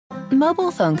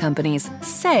Mobile phone companies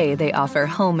say they offer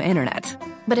home internet.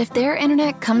 But if their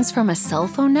internet comes from a cell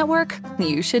phone network,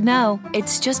 you should know.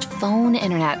 It's just phone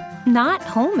internet, not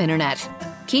home internet.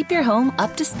 Keep your home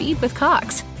up to speed with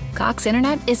Cox. Cox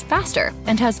internet is faster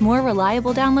and has more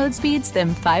reliable download speeds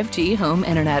than 5G home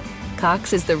internet.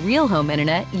 Cox is the real home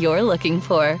internet you're looking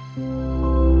for.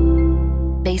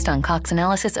 Based on Cox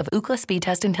analysis of Ookla speed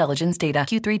test intelligence data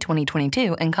Q3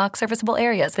 2022 and Cox serviceable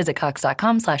areas, visit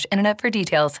cox.com/internet for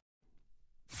details.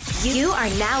 You are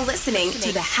now listening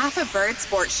to the Half a Bird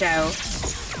Sports Show.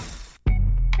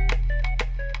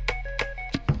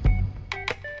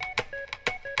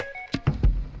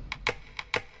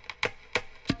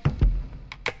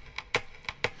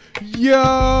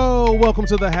 Yo, welcome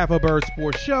to the Half a Bird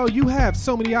Sports Show. You have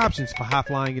so many options for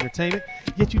high-flying entertainment,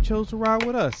 yet you chose to ride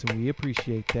with us, and we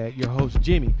appreciate that. Your host,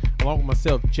 Jimmy, along with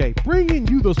myself, Jay, bringing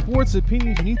you the sports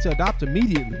opinions you need to adopt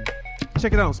immediately.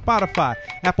 Check it out on Spotify,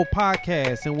 Apple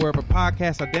Podcasts, and wherever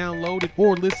podcasts are downloaded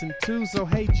or listened to. So,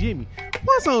 hey, Jimmy,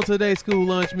 what's on today's school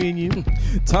lunch menu?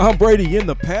 Tom Brady in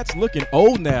the Pats looking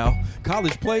old now.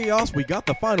 College playoffs, we got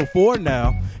the Final Four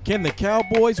now. Can the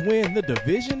Cowboys win the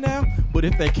division now? But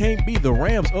if they can't beat the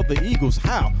Rams or the Eagles,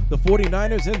 how? The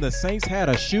 49ers and the Saints had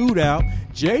a shootout.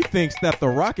 Jay thinks that the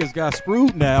Rockets got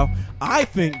screwed now. I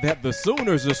think that the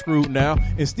Sooners are screwed now.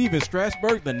 And Steven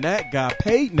Strasburg, the Nat, got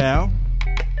paid now.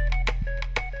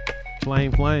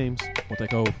 Flames. We'll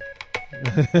take over.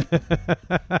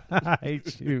 I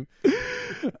hate you.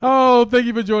 Oh, thank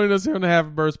you for joining us here on the Half a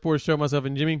Bird Sports Show. Myself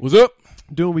and Jimmy. What's up?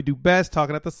 Doing what we do best,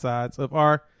 talking at the sides of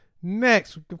our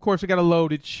necks. Of course, we got a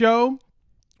loaded show.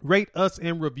 Rate us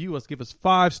and review us. Give us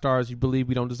 5 stars. You believe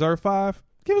we don't deserve 5?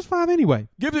 Give us 5 anyway.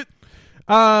 Give it.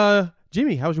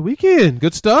 Jimmy, how was your weekend?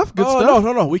 Good stuff? Good stuff?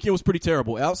 No. Weekend was pretty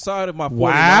terrible. Outside of my 49ers,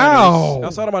 wow.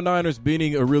 Outside of my Niners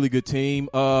beating a really good team,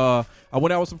 I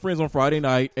went out with some friends on Friday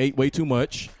night, ate way too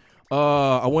much.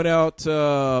 I went out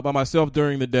by myself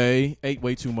during the day, ate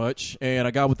way too much. And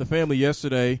I got with the family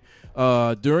yesterday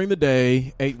during the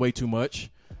day, ate way too much.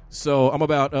 So I'm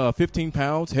about 15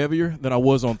 pounds heavier than I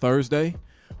was on Thursday.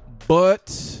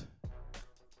 But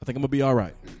I think I'm going to be all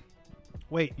right.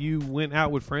 Wait, you went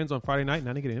out with friends on Friday night and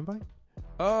I didn't get an invite?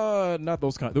 Not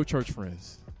those kind. They were church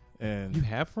friends. And you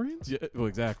have friends? Yeah, well,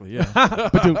 exactly, yeah.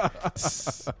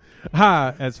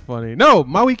 That's funny. No,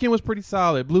 my weekend was pretty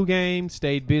solid. Blue game,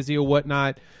 stayed busy or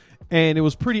whatnot. And it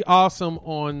was pretty awesome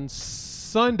on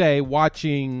Sunday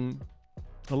watching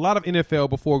a lot of NFL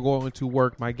before going to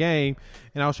work my game.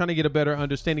 And I was trying to get a better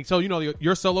understanding. So,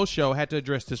 your solo show had to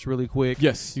address this really quick.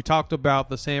 Yes. You talked about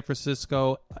the San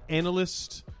Francisco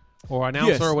analyst or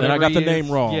announcer or whatever. And I got the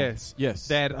name wrong. Yes.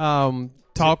 That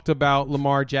talked about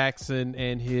Lamar Jackson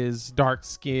and his dark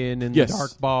skin and the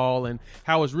dark ball and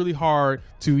how it's really hard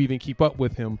to even keep up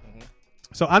with him. Mm-hmm.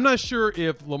 So I'm not sure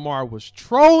if Lamar was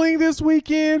trolling this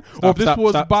weekend or if this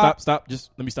was Stop. Just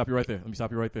let me stop you right there.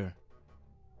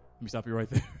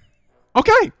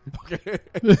 Okay.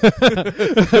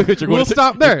 We'll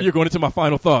stop there. You're going into my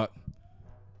final thought.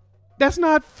 That's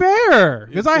not fair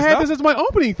because I had this as my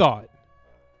opening thought.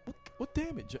 Well,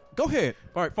 damn it. Go ahead.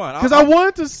 All right, fine. Because I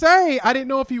wanted to say I didn't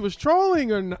know if he was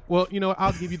trolling or not. Well,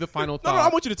 I'll give you the final thought. No, I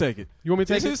want you to take it. You want me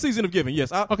to take it? It's a season of giving,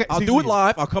 yes. I'll season do it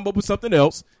live. I'll come up with something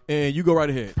else, and you go right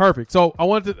ahead. Perfect. So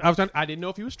I didn't know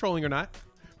if he was trolling or not,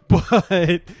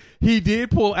 but he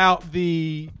did pull out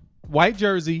the white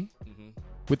jersey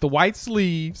with the white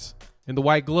sleeves and the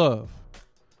white glove.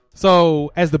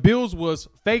 So as the Bills was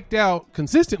faked out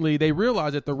consistently, they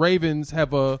realized that the Ravens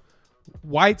have a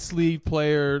white sleeve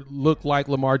player look like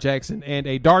Lamar Jackson and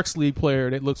a dark sleeve player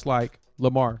that looks like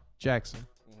Lamar Jackson.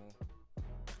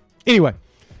 Anyway.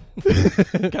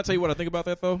 Can I tell you what I think about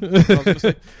that, though? I was gonna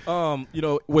say,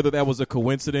 whether that was a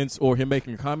coincidence or him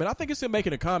making a comment. I think it's him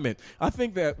making a comment. I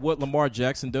think that what Lamar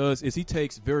Jackson does is he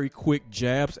takes very quick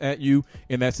jabs at you,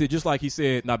 and that's it. Just like he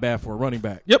said, not bad for a running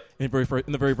back. Yep. In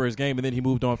the very first game, and then he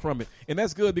moved on from it. And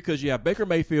that's good because you have Baker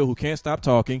Mayfield, who can't stop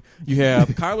talking. You have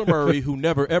Kyler Murray, who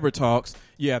never, ever talks.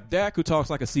 You have Dak, who talks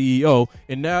like a CEO.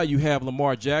 And now you have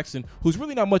Lamar Jackson, who's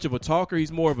really not much of a talker.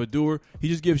 He's more of a doer. He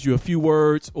just gives you a few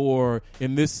words or,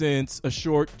 in this sense, a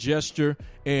short gesture,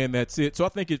 and that's it. So I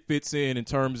think it fits in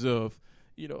terms of,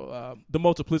 the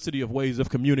multiplicity of ways of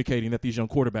communicating that these young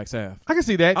quarterbacks have. I can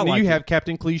see that. And then you have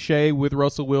Captain Cliche with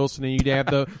Russell Wilson, and you have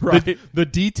the right. the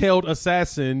detailed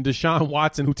assassin, Deshaun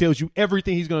Watson, who tells you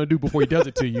everything he's going to do before he does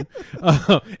it to you,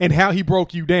 and how he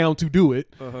broke you down to do it.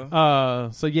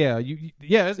 So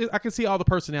I can see all the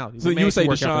personalities. So you would say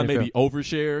Deshaun maybe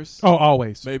overshares? Oh,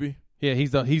 always. Maybe. Yeah,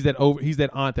 he's that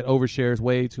aunt that overshares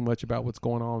way too much about what's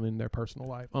going on in their personal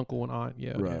life. Uncle and aunt.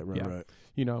 Yeah. Right.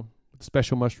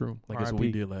 special mushroom. I guess what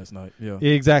we did last night. Yeah.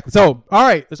 Exactly. So, all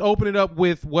right, let's open it up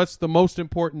with what's the most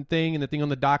important thing and the thing on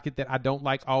the docket that I don't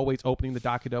like always opening the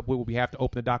docket up with. What we have to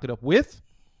open the docket up with.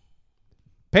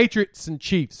 Patriots and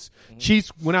Chiefs. Chiefs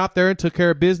went out there and took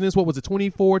care of business. What was it,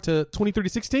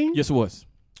 23-16? Yes, it was.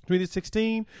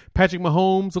 2016. Patrick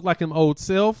Mahomes looked like him old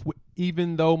self,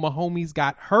 even though Mahomes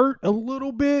got hurt a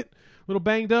little bit, a little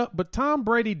banged up. But Tom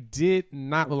Brady did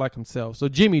not look like himself. So,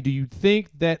 Jimmy, do you think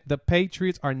that the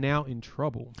Patriots are now in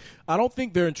trouble? I don't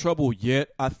think they're in trouble yet.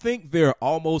 I think they're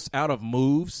almost out of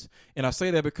moves. And I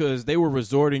say that because they were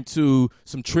resorting to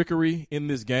some trickery in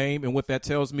this game. And what that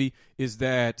tells me is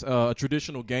that a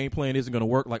traditional game plan isn't going to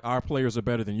work. Like, our players are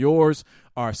better than yours.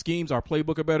 Our schemes, our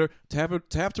playbook are better. To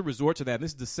have to resort to that, and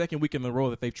this is the second week in a row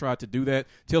that they've tried to do that,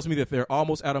 tells me that they're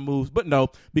almost out of moves. But no,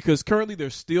 because currently they're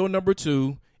still number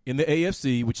 2 in the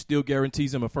AFC, which still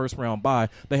guarantees them a first-round bye.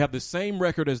 They have the same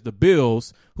record as the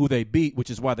Bills, who they beat, which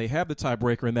is why they have the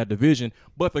tiebreaker in that division.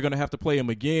 But they're going to have to play them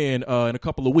again in a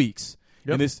couple of weeks.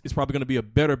 Yep. And this is probably going to be a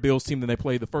better Bills team than they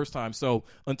played the first time. So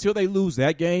until they lose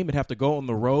that game and have to go on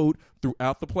the road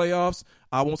throughout the playoffs,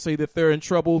 I won't say that they're in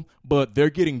trouble, but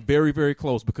they're getting very, very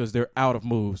close because they're out of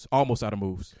moves, almost out of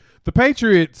moves. The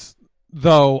Patriots,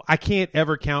 though, I can't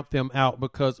ever count them out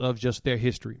because of just their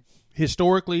history.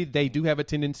 Historically, they do have a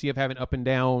tendency of having up and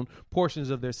down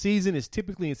portions of their season. It's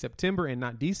typically in September and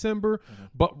not December. Mm-hmm.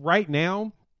 But right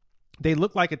now, they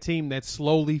look like a team that's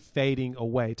slowly fading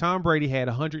away. Tom Brady had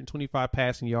 125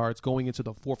 passing yards going into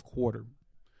the fourth quarter.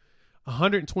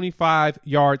 125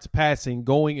 yards passing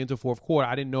going into fourth quarter.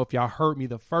 I didn't know if y'all heard me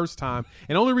the first time.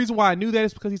 And the only reason why I knew that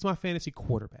is because he's my fantasy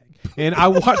quarterback. And I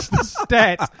watched the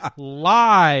stats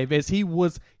live as he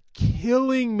was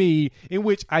killing me, in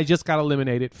which I just got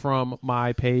eliminated from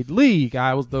my paid league.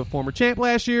 I was the former champ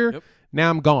last year. Yep. Now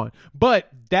I'm gone. But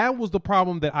that was the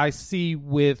problem that I see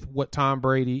with what Tom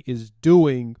Brady is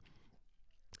doing,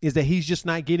 is that he's just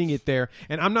not getting it there.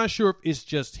 And I'm not sure if it's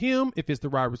just him, if it's the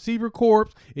wide receiver corps,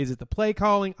 is it the play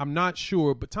calling? I'm not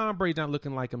sure. But Tom Brady's not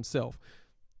looking like himself.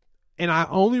 And the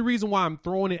only reason why I'm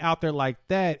throwing it out there like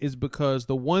that is because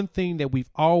the one thing that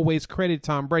we've always credited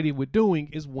Tom Brady with doing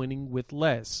is winning with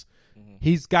less. Mm-hmm.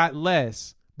 He's got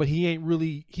less, but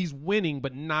he's winning,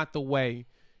 but not the way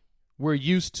we're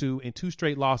used to. And 2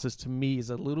 straight losses to me is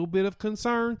a little bit of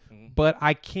concern, but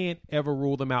I can't ever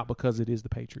rule them out because it is the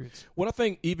Patriots. What I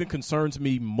think even concerns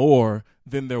me more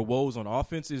than their woes on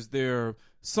offense is their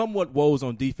somewhat woes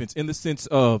on defense, in the sense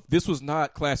of this was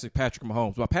not classic Patrick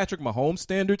Mahomes. By Patrick Mahomes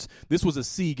standards, this was a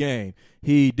C game.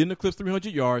 He didn't eclipse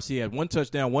 300 yards. He had 1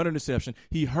 touchdown, 1 interception.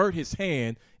 He hurt his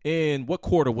hand. And what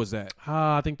quarter was that?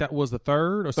 I think that was the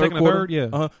third or second or third.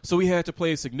 Yeah. So he had to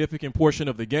play a significant portion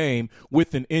of the game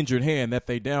with an injured hand that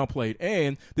they downplayed.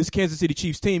 And this Kansas City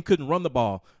Chiefs team couldn't run the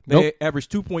ball. They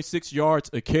averaged 2.6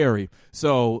 yards a carry.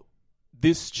 So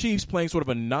this Chiefs playing sort of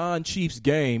a non-Chiefs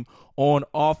game on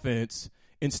offense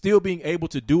and still being able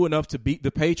to do enough to beat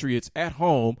the Patriots at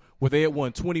home, where they had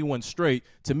won 21 straight,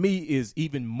 to me is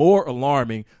even more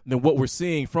alarming than what we're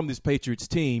seeing from this Patriots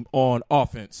team on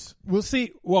offense. We'll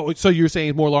see. Well, so you're saying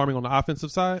it's more alarming on the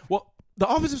offensive side? Well, the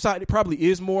offensive side, it probably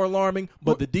is more alarming,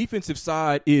 but the defensive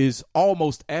side is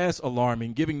almost as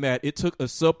alarming, given that it took a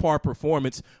subpar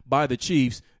performance by the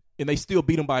Chiefs, and they still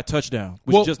beat them by a touchdown,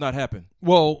 which does not happen.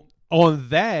 Well, on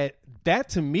that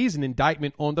to me is an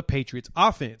indictment on the Patriots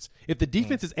offense. If the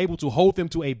defense is able to hold them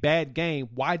to a bad game,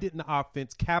 why didn't the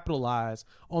offense capitalize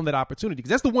on that opportunity?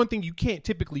 Because that's the one thing you can't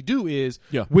typically do is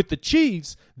with the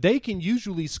Chiefs, they can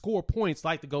usually score points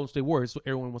like the Golden State Warriors. So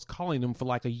everyone was calling them for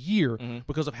like a year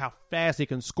because of how fast they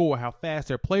can score, how fast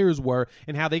their players were,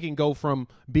 and how they can go from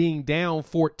being down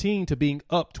 14 to being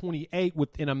up 28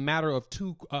 within a matter of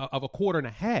a quarter and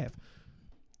a half.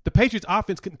 The Patriots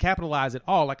offense couldn't capitalize at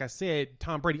all. Like I said,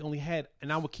 Tom Brady only had,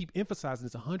 and I will keep emphasizing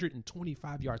this,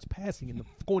 125 yards passing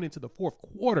going into the fourth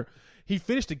quarter. He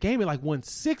finished the game at like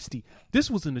 160.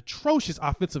 This was an atrocious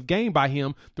offensive game by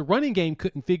him. The running game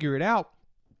couldn't figure it out.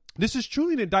 This is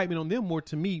truly an indictment on them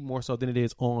more so than it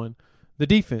is on the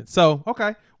defense. So,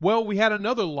 okay. Well, we had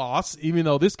another loss, even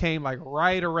though this came like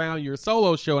right around your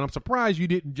solo show, and I'm surprised you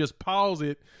didn't just pause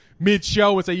it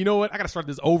mid-show and say, you know what, I got to start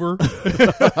this over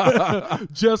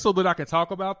just so that I can talk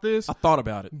about this. I thought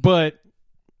about it. But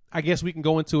I guess we can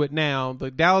go into it now. The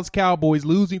Dallas Cowboys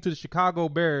losing to the Chicago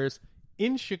Bears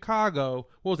in Chicago.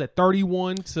 What was that,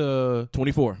 31-24?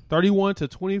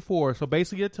 31-24. So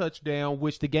basically a touchdown,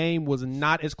 which the game was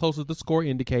not as close as the score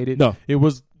indicated. No. It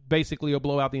was basically a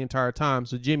blowout the entire time.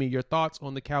 So, Jimmy, your thoughts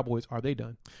on the Cowboys? Are they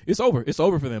done? It's over. It's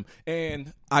over for them.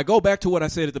 And I go back to what I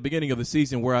said at the beginning of the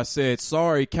season where I said,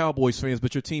 sorry, Cowboys fans,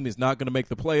 but your team is not going to make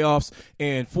the playoffs.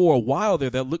 And for a while there,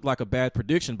 that looked like a bad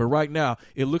prediction. But right now,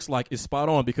 it looks like it's spot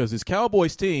on because this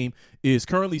Cowboys team is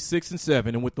currently 6-7.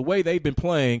 And with the way they've been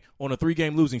playing on a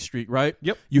 3-game losing streak, right?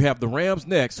 Yep. You have the Rams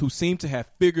next, who seem to have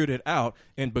figured it out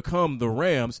and become the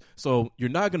Rams. So you're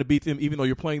not going to beat them even though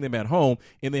you're playing them at home.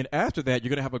 And then after that, you're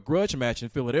going to have a grudge match in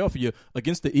Philadelphia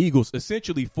against the Eagles,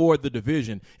 essentially for the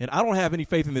division. And I don't have any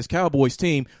faith in this Cowboys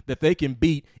team that they can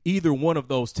beat either one of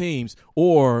those teams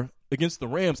or against the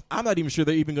Rams. I'm not even sure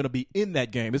they're even going to be in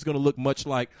that game. It's going to look much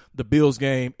like the Bills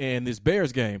game and this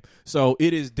Bears game. So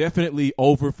it is definitely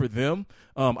over for them.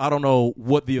 I don't know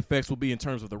what the effects will be in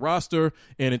terms of the roster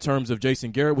and in terms of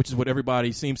Jason Garrett, which is what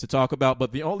everybody seems to talk about.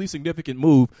 But the only significant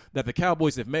move that the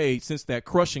Cowboys have made since that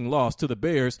crushing loss to the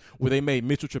Bears, where they made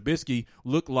Mitchell Trubisky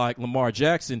look like Lamar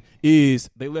Jackson,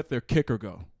 is they let their kicker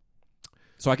go.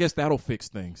 So I guess that'll fix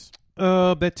things.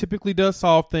 That typically does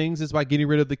solve things is by getting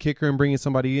rid of the kicker and bringing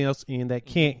somebody else in that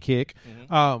can't kick.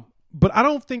 Mm-hmm. But I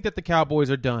don't think that the Cowboys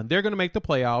are done. They're going to make the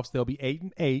playoffs. They'll be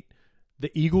 8-8.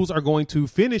 The Eagles are going to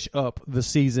finish up the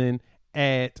season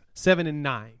at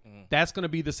 7-9. That's going to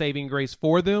be the saving grace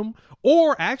for them.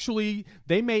 Or actually,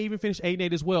 they may even finish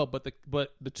 8-8 as well. But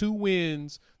the 2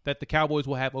 wins that the Cowboys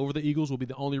will have over the Eagles will be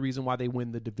the only reason why they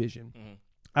win the division. Mm-hmm.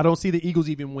 I don't see the Eagles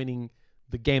even winning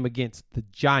the game against the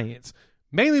Giants.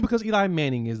 Mainly because Eli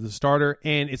Manning is the starter,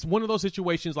 and it's one of those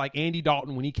situations like Andy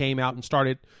Dalton when he came out and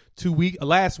started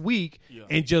last week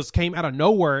and just came out of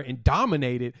nowhere and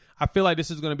dominated. I feel like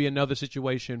this is going to be another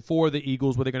situation for the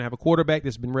Eagles where they're going to have a quarterback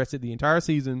that's been rested the entire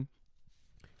season.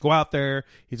 Go out there.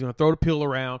 He's going to throw the pill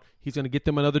around. He's going to get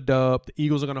them another dub. The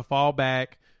Eagles are going to fall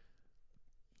back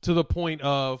to the point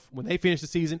of when they finish the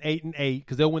season 8-8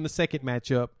 because they'll win the second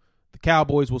matchup. The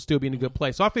Cowboys will still be in a good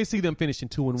place. So I see them finishing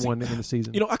 2-1 in the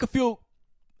season.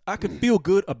 I could feel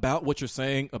good about what you're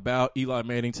saying about Eli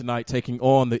Manning tonight taking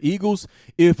on the Eagles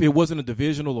if it wasn't a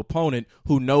divisional opponent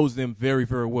who knows them very,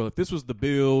 very well. If this was the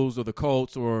Bills or the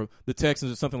Colts or the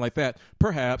Texans or something like that,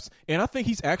 perhaps. And I think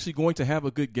he's actually going to have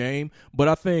a good game. But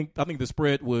I think the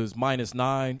spread was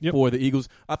 -9 for the Eagles.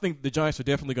 I think the Giants are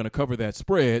definitely going to cover that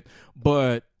spread,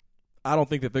 but I don't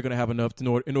think that they're going to have enough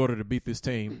in order to beat this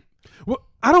team. Well,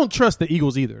 I don't trust the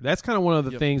Eagles either. That's kind of one of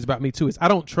the things about me, too, is I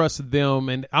don't trust them,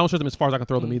 and I don't trust them as far as I can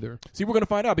throw them either. See, we're going to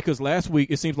find out because last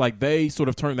week it seems like they sort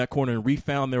of turned that corner and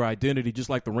refound their identity just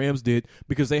like the Rams did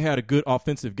because they had a good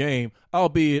offensive game,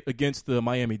 albeit against the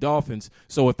Miami Dolphins.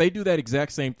 So if they do that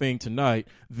exact same thing tonight,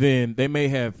 then they may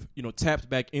have, tapped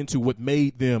back into what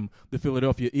made them the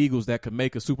Philadelphia Eagles that could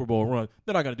make a Super Bowl run.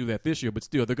 They're not going to do that this year, but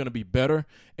still, they're going to be better.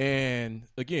 And,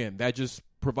 again, that just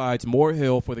provides more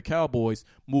hell for the Cowboys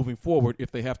moving forward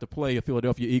if they have to play a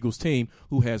Philadelphia Eagles team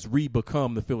who has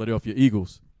re-become the Philadelphia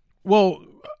Eagles. Well,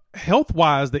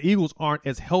 health-wise, the Eagles aren't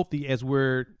as healthy as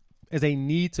they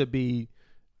need to be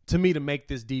to me to make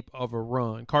this deep of a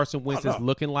run. Carson Wentz is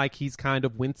looking like he's kind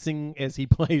of wincing as he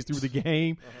plays through the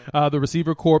game. The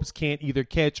receiver corps can't either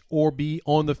catch or be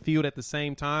on the field at the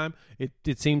same time.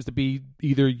 It seems to be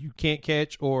either you can't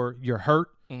catch or you're hurt.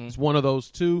 It's one of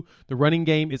those two. The running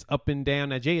game is up and down.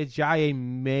 Now, Jay Ajayi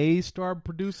may start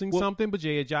producing something, but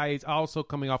Jay Ajayi is also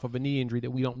coming off of a knee injury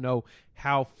that we don't know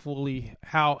how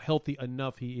healthy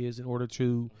enough he is in order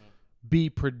to be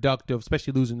productive,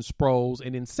 especially losing Sproles.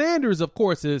 And then Sanders, of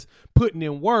course, is putting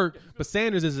in work, but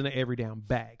Sanders isn't an every down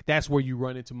back. That's where you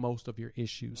run into most of your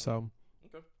issues. So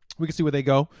we can see where they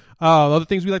go. The other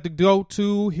things we like to go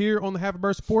to here on the Half a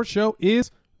Bird Sports Show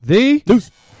is the news.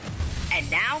 And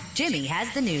now, Jimmy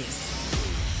has the news.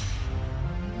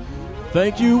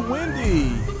 Thank you, Wendy.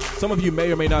 Some of you may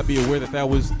or may not be aware that there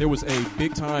was a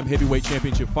big-time heavyweight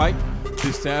championship fight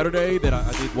this Saturday that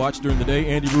I did watch during the day.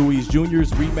 Andy Ruiz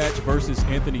Jr.'s rematch versus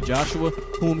Anthony Joshua,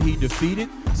 whom he defeated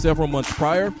several months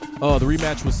prior. The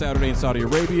rematch was Saturday in Saudi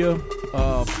Arabia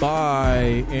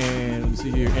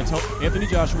Anthony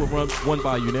Joshua won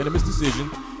by unanimous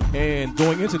decision. And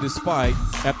going into this fight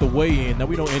at the weigh-in, now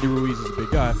we know Andy Ruiz is a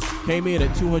big guy, came in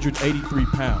at 283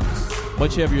 pounds,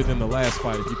 much heavier than the last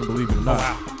fight, if you can believe it or not.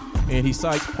 Wow. And he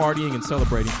cites partying and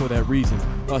celebrating for that reason.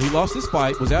 He lost this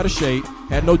fight, was out of shape,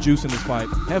 had no juice in this fight.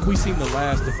 Have we seen the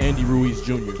last of Andy Ruiz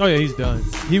Jr.? Oh, yeah, he's done.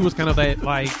 He was kind of that,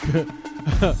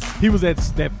 he was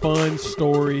that fun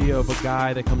story of a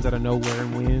guy that comes out of nowhere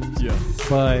and wins. Yeah.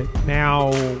 But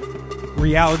now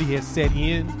reality has set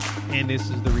in, and this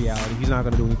is the reality. He's not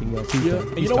going to do anything else. He's done.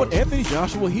 And He's you know what? toast. Anthony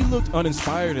Joshua, he looked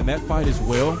uninspired in that fight as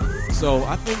well. So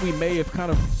I think we may have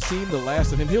kind of seen the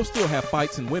last of him. He'll still have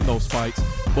fights and win those fights.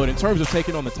 But in terms of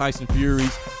taking on the Tyson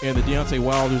Furies and the Deontay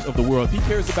Wilders of the world, if he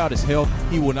cares about his health,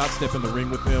 he will not step in the ring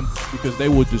with them because they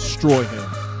will destroy him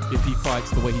if he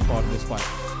fights the way he fought in this fight.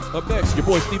 Up next, your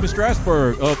boy Steven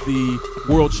Strasburg of the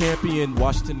world champion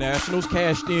Washington Nationals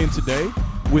cashed in today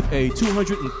with a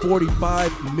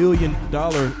 $245 million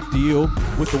deal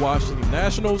with the Washington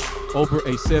Nationals over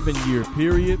a 7-year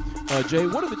period. Jay,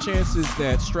 what are the chances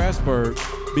that Strasburg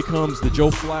becomes the Joe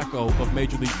Flacco of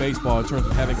Major League Baseball in terms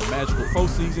of having a magical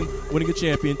postseason, winning a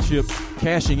championship,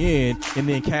 cashing in, and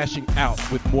then cashing out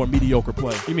with more mediocre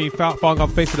play? You mean falling off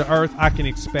the face of the earth? I can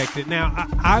expect it. Now,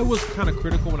 I was kind of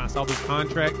critical when I saw this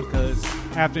contract because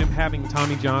after him having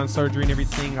Tommy John surgery and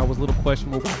everything, I was a little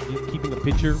questionable about keeping a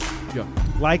pitcher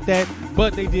like that.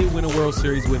 But they did win a World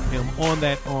Series with him on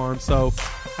that arm. So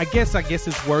I guess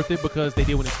it's worth it because they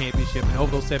did win a championship. And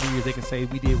over those 7 years, they can say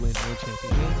we did win one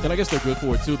championship. And I guess they're good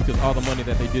for it, too, because all the money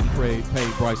that they didn't pay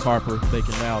Bryce Harper, they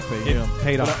can now pay him.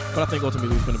 Paid off. But I think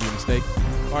ultimately it's going to be a mistake.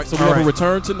 All right, so we have a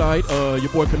return tonight. Your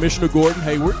boy Commissioner Gordon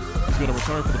Hayward is going to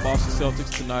return for the Boston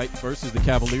Celtics tonight versus the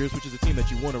Cavaliers, which is a team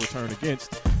that you want to return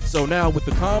against. So now with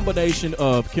the combination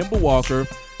of Kemba Walker,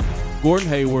 Gordon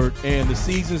Hayward, and the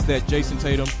seasons that Jason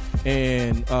Tatum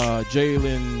and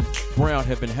Jaylen Brown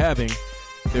have been having,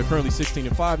 they're currently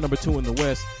 16-5, number 2 in the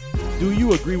West. Do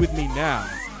you agree with me now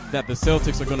that the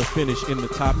Celtics are going to finish in the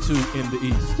top 2 in the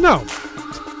East? No.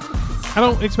 I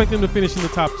don't expect them to finish in the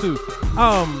top 2.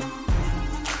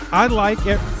 I like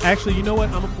it. Actually, you know what?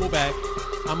 I'm going to pull back.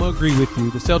 I'm going to agree with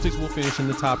you. The Celtics will finish in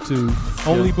the top 2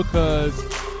 only because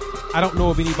I don't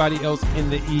know of anybody else in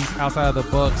the East outside of the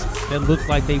Bucks that looks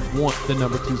like they want the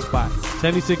number 2 spot.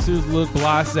 76ers look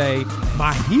blasé.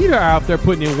 My Heat are out there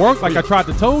putting in work like I tried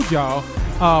to told y'all.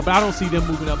 But I don't see them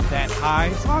moving up that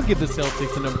high. So I'll give the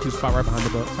Celtics the number 2 spot right behind the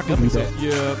Bucks. I can do that.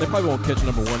 Yeah, they probably won't catch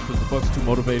number 1 because the Bucks are too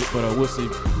motivated, but we'll see.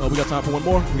 We got time for one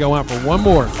more? We got one for one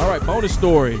more. All right, bonus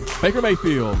story. Baker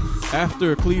Mayfield,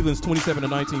 after Cleveland's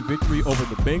 27-19 victory over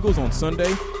the Bengals on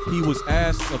Sunday, he was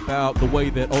asked about the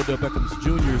way that Odell Beckham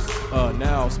Jr.'s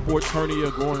now sports hernia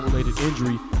groin-related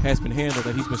injury has been handled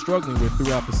that he's been struggling with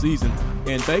throughout the season.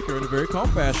 And Baker, in a very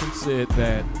calm fashion, said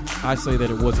that I say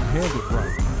that it wasn't handled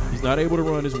right. He's not able to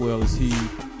run as well as he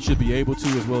should be able to,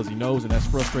 as well as he knows, and that's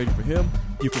frustrating for him.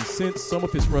 You can sense some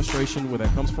of his frustration where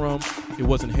that comes from. It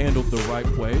wasn't handled the right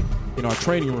way in our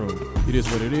training room. It is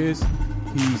what it is.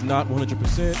 He's not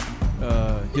 100%.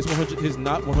 His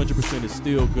not 100% is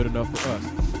still good enough for us.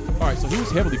 All right, so he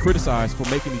was heavily criticized for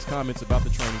making these comments about the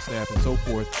training staff and so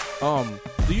forth.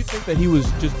 Do you think that he was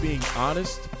just being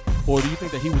honest, or do you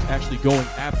think that he was actually going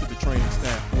after the training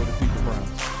staff for the Cleveland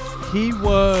Browns? He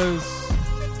was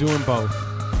doing both.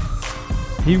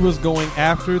 He was going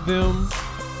after them,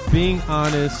 being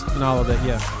honest, and all of that.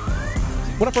 Yeah.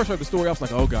 When I first heard the story, I was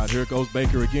like, "Oh God, here goes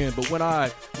Baker again." But when I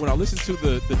listened to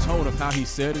the tone of how he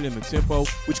said it and the tempo,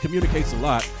 which communicates a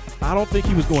lot, I don't think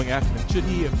he was going after them. Should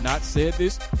he have not said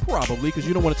this? Probably, because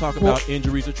you don't want to talk about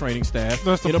injuries or training staff.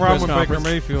 That's the in a problem press with Baker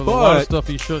conference. Mayfield. But, a lot of stuff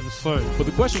he shouldn't say. But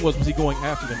the question was he going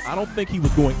after them? I don't think he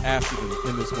was going after them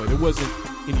in this way. There wasn't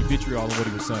any vitriol in what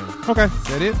he was saying. Okay, is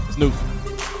that it? It's news.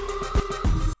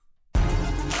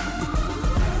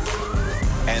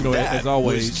 And that as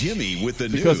always, was Jimmy with the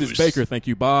because news. It's Baker, thank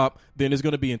you, Bob, then it's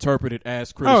going to be interpreted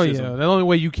as criticism. Oh, yeah. The only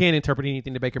way you can interpret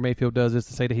anything that Baker Mayfield does is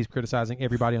to say that he's criticizing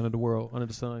everybody under the world, under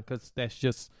the sun, because that's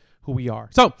just who we are.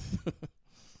 So,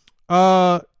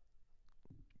 college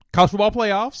football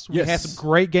playoffs. We had some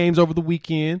great games over the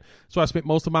weekend. So I spent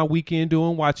most of my weekend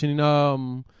watching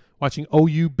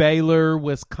OU, Baylor,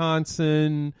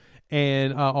 Wisconsin,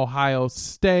 and Ohio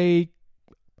State.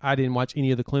 I didn't watch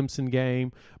any of the Clemson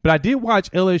game, but I did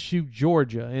watch LSU,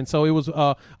 Georgia. And so it was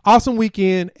an awesome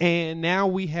weekend, and now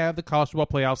we have the college football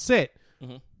playoff set.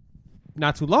 Mm-hmm.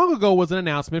 Not too long ago was an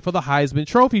announcement for the Heisman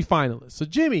Trophy finalists. So,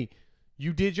 Jimmy,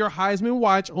 you did your Heisman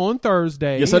watch on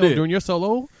Thursday. Yes, I did. During your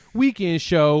solo weekend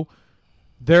show.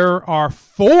 There are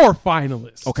 4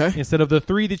 finalists. Okay. Instead of the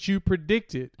 3 that you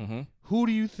predicted. Mm-hmm. Who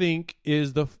do you think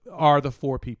are the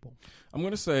 4 people? I'm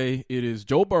going to say it is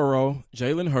Joe Burrow,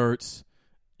 Jalen Hurts,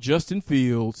 Justin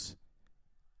Fields,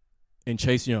 and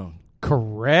Chase Young.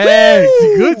 Correct.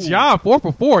 Woo! Good job. 4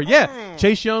 for 4. Yeah.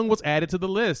 Chase Young was added to the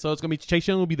list. So it's going to be Chase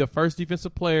Young will be the first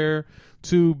defensive player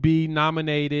to be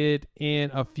nominated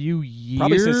in a few years.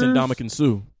 Probably since Ndamukong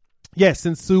Suh. Yes,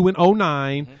 since Sue in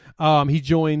 2009. Mm-hmm. He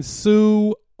joined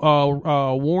Sue,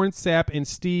 Warren Sapp, and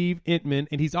Steve Entman.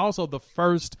 And he's also the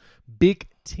first Big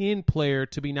Ten player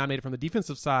to be nominated from the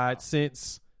defensive side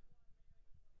since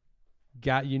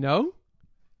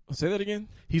Say that again.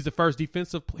 He's the first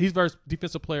defensive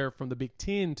player from the Big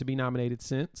Ten to be nominated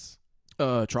since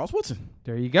Charles Woodson.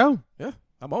 There you go. Yeah,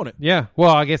 I'm on it. Yeah.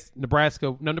 Well, I guess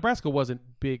Nebraska wasn't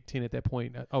Big Ten at that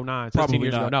point. 09, 16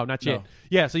 years ago. No, not yet. No.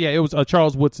 Yeah. So it was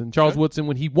Charles Woodson. Woodson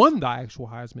when he won the actual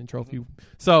Heisman Trophy. Mm-hmm.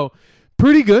 So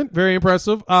pretty good. Very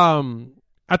impressive.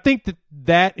 I think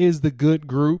that is the good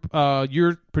group.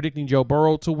 You're predicting Joe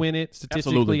Burrow to win it.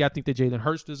 Statistically, absolutely. I think that Jalen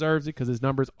Hurts deserves it because his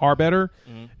numbers are better.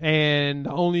 Mm-hmm. And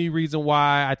the only reason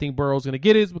why I think Burrow's going to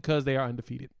get it is because they are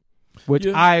undefeated, which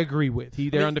I agree with.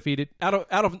 They're undefeated. Out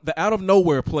of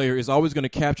nowhere player is always going to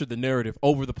capture the narrative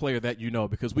over the player that you know,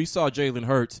 because we saw Jalen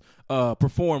Hurts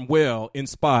perform well in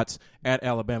spots at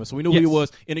Alabama, so we knew who he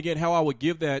was. And again, how I would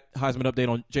give that Heisman update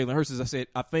on Jalen Hurts is I said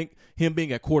I think him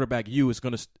being at quarterback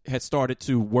had started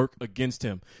to work against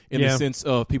him in the sense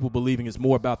of people believing it's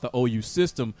more about the OU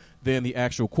system than the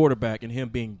actual quarterback, and him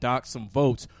being docked some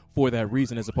votes for that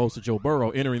reason, as opposed to Joe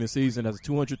Burrow entering the season as a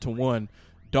 200-1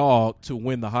 dog to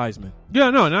win the Heisman. Yeah,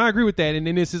 no, and I agree with that. And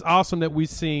then this is awesome that we've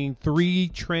seen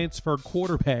 3 transfer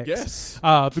quarterbacks. Yes.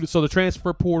 So the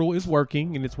transfer portal is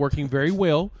working, and it's working very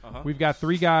well. Uh-huh. We've got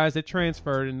 3 guys that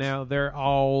transferred, and now they're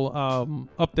all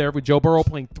up there with Joe Burrow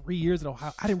playing 3 years at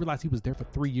Ohio. I didn't realize he was there for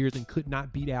 3 years and could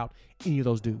not beat out any of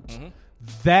those dudes. Mm-hmm.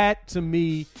 That, to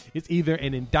me, is either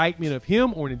an indictment of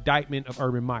him or an indictment of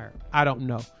Urban Meyer. I don't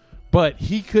know. But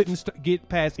he couldn't get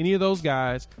past any of those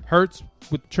guys. Hurts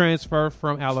with transfer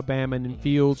from Alabama, and then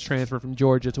Fields transfer from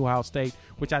Georgia to Ohio State,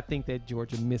 which I think that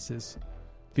Georgia misses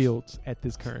Fields at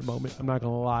this current moment. I'm not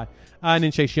going to lie. And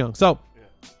then Chase Young. So,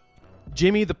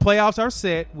 Jimmy, the playoffs are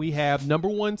set. We have number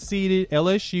 1 seeded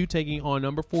LSU taking on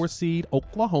number 4 seed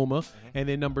Oklahoma, and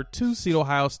then number 2 seed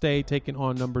Ohio State taking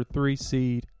on number 3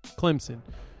 seed Clemson.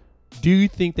 Do you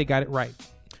think they got it right?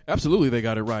 Absolutely, they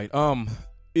got it right.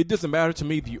 It doesn't matter to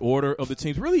me the order of the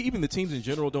teams. Really, even the teams in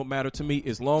general don't matter to me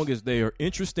as long as they are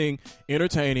interesting,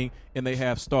 entertaining, and they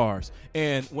have stars.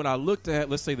 And when I looked at,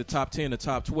 let's say, the top 10, the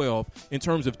top 12, in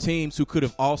terms of teams who could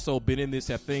have also been in this,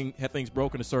 had things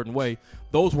broken a certain way,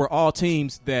 those were all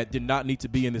teams that did not need to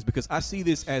be in this, because I see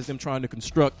this as them trying to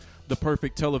construct the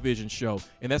perfect television show.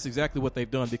 And that's exactly what they've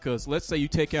done, because let's say you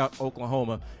take out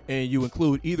Oklahoma and you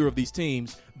include either of these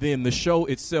teams, then the show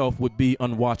itself would be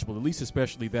unwatchable, at least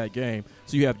especially that game.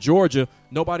 So you have Georgia.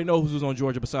 Nobody knows who's on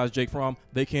Georgia besides Jake Fromm.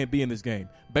 They can't be in this game.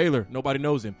 Baylor, nobody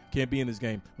knows him. Can't be in this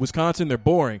game. Wisconsin, they're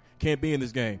boring. Can't be in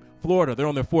this game. Florida, they're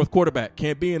on their 4th quarterback.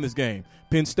 Can't be in this game.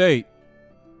 Penn State,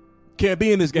 can't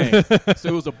be in this game. So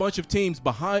it was a bunch of teams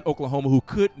behind Oklahoma who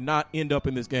could not end up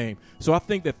in this game. So I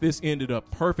think that this ended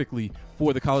up perfectly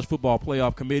for the College Football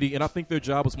Playoff Committee, and I think their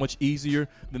job was much easier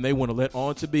than they want to let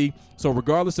on to be. So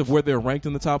regardless of where they're ranked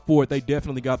in the top 4, they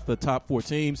definitely got the top 4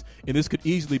 teams, and this could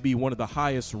easily be one of the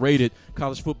highest rated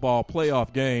College Football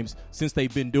Playoff games since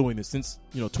they've been doing this, since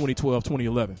 2012,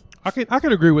 2011. I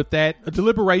can agree with that. A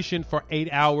deliberation for 8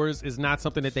 hours is not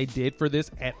something that they did for this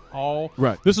at all.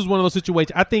 Right. This is one of those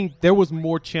situations. I think there was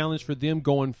more challenge for them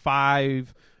going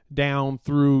 5 down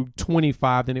through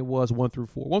 25 than it was 1 through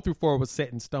 4. 1 through 4 was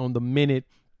set in stone the minute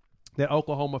that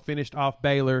Oklahoma finished off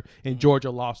Baylor and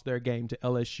Georgia lost their game to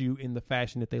LSU in the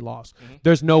fashion that they lost. Mm-hmm.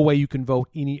 There's no way you can vote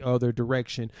any other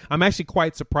direction. I'm actually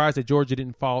quite surprised that Georgia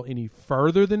didn't fall any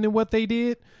further than what they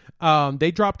did.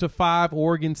 They dropped to 5,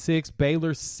 Oregon 6,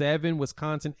 Baylor 7,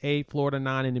 Wisconsin 8, Florida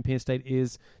 9, and then Penn State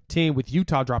is 10, with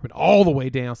Utah dropping all the way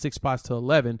down 6 spots to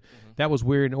 11. Mm-hmm. That was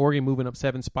weird. And Oregon moving up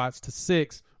 7 spots to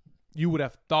 6. You would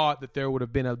have thought that there would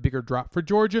have been a bigger drop for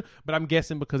Georgia, but I'm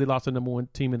guessing because they lost the number 1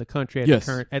 team in the country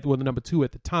the number 2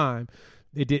 at the time,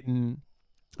 it didn't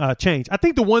change. I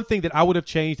think the one thing that I would have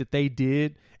changed that they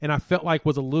did, and I felt like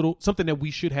was a little something that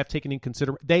we should have taken in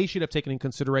consideration. They should have taken in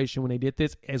consideration when they did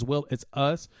this, as well as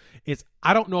us. Is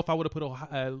I don't know if I would have put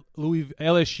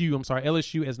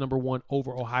LSU as number 1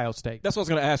 over Ohio State. That's what I was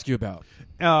going to ask you about.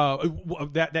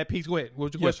 That piece. Go ahead. What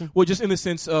was your question? Well, just in the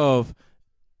sense of,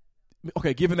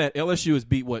 okay, given that LSU has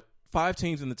beat 5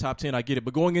 teams in the top 10, I get it.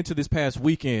 But going into this past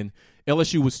weekend,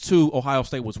 LSU was 2, Ohio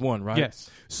State was 1, right? Yes.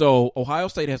 So Ohio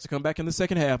State has to come back in the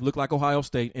second half, look like Ohio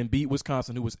State, and beat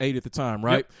Wisconsin, who was 8 at the time,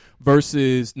 right? Yep.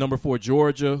 Versus number 4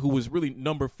 Georgia, who was really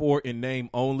number 4 in name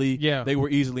only. Yeah. They were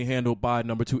easily handled by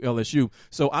number 2 LSU.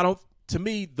 So to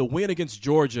me, the win against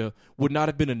Georgia would not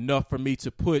have been enough for me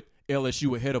to put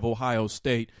LSU ahead of Ohio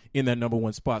State in that number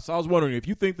 1 spot. So I was wondering if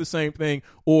you think the same thing,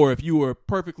 or if you were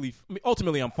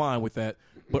ultimately I'm fine with that,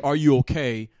 but are you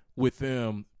okay with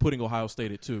them putting Ohio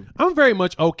State at 2? I'm very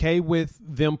much okay with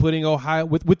them putting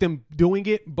with them doing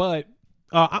it, but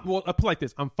I'll put it like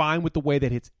this. I'm fine with the way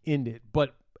that it's ended,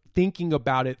 but thinking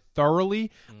about it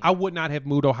thoroughly, I would not have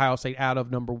moved Ohio State out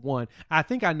of number one. I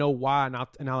think I know why,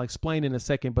 and I'll explain in a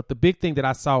second. But the big thing that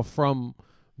I saw from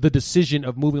the decision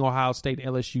of moving Ohio State and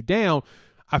LSU down,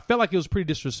 I felt like it was pretty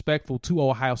disrespectful to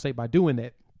Ohio State by doing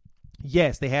that.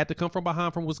 Yes, they had to come from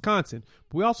behind from Wisconsin.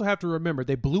 But we also have to remember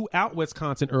they blew out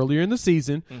Wisconsin earlier in the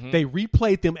season. They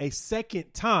replayed them a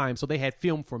second time. So they had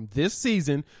film from this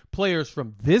season, players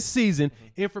from this season,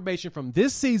 information from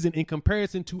this season in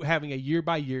comparison to having a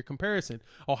year-by-year comparison.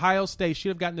 Ohio State should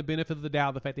have gotten the benefit of the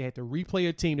doubt, the fact they had to replay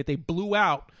a team that they blew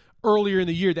out earlier in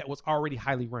the year that was already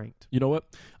highly ranked. You know what?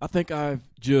 I think I've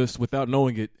just, without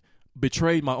knowing it,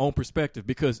 betrayed my own perspective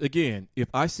because, again, if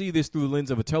I see this through the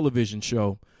lens of a television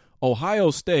show, Ohio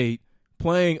State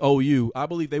playing OU, I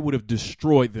believe they would have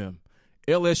destroyed them.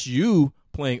 LSU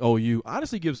playing OU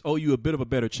honestly gives OU a bit of a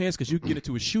better chance because you can get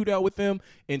into a shootout with them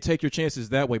and take your chances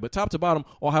that way. But top to bottom,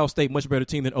 Ohio State, much better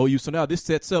team than OU. So now this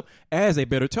sets up as a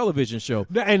better television show.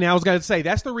 And I was going to say,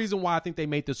 that's the reason why I think they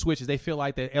made the switch is they feel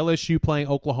like that LSU playing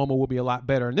Oklahoma will be a lot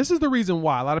better. And this is the reason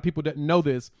why. A lot of people didn't know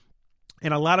this.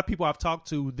 And a lot of people I've talked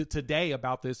to today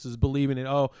about this is believing that,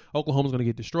 Oklahoma's going to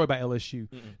get destroyed by LSU.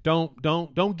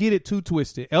 Don't get it too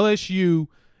twisted. LSU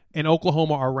and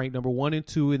Oklahoma are ranked number 1 and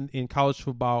 2 in college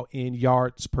football in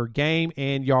yards per game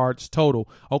and yards total.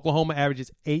 Oklahoma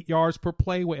averages 8 yards per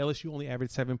play, where LSU only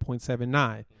averaged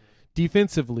 7.79.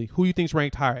 Defensively, who you think's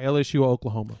ranked higher, LSU or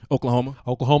Oklahoma? Oklahoma.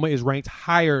 Oklahoma is ranked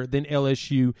higher than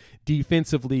LSU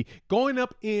defensively, going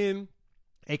up in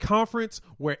a conference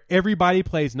where everybody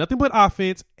plays nothing but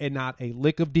offense and not a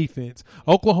lick of defense.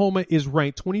 Oklahoma is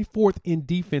ranked 24th in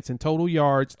defense in total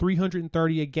yards,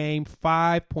 330 a game,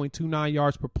 5.29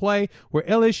 yards per play, where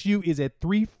LSU is at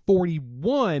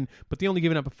 341, but they only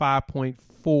giving up a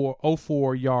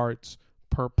 5.404 yards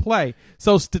per play.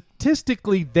 So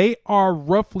statistically, they are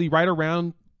roughly right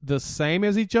around the same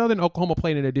as each other, and Oklahoma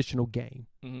played an additional game.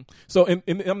 So, and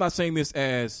I'm not saying this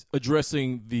as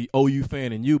addressing the OU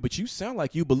fan in you, but you sound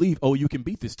like you believe OU can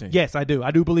beat this team. Yes, I do. I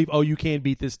do believe OU can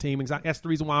beat this team. That's the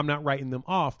reason why I'm not writing them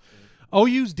off.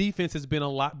 OU's defense has been a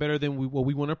lot better than what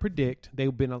we want to predict. They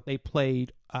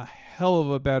played a hell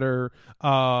of a better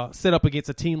setup against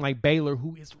a team like Baylor,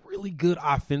 who is really good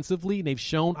offensively, and they've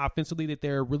shown offensively that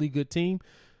they're a really good team.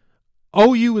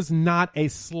 OU is not a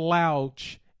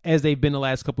slouch as they've been the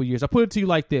last couple of years. I put it to you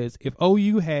like this. If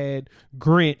OU had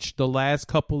Grinch the last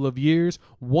couple of years,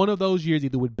 one of those years,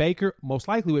 either with Baker, most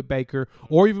likely with Baker,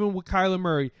 or even with Kyler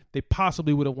Murray, they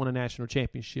possibly would have won a national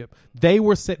championship. They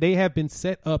have been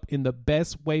set up in the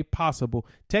best way possible.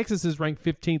 Texas is ranked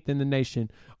 15th in the nation.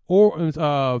 And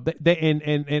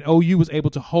OU was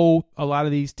able to hold a lot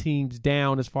of these teams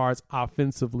down as far as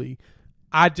offensively.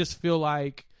 I just feel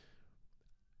like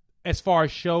as far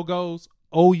as show goes,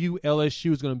 OU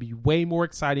LSU is going to be way more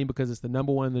exciting because it's the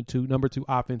number 1 and number 2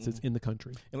 offenses in the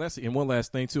country. And one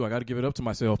last thing too, I got to give it up to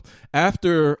myself.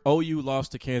 After OU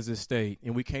lost to Kansas State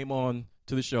and we came on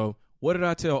to the show, what did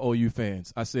I tell OU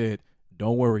fans? I said,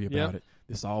 "Don't worry about it.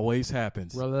 This always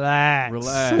happens.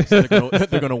 Relax. They're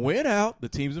going to win out. The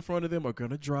teams in front of them are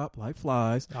going to drop like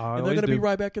flies, and they're going to be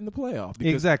right back in the playoff.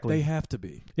 Because exactly. They have to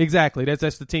be. Exactly.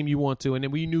 That's the team you want to. And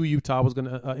then we knew Utah was going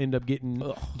to end up getting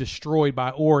destroyed by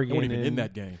Oregon. They weren't even in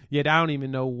that game. Yeah, I don't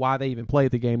even know why they even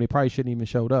played the game. They probably shouldn't even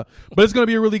showed up. But it's going to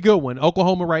be a really good one.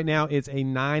 Oklahoma right now is a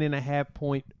 9.5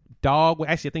 point dog.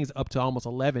 Actually, I think it's up to almost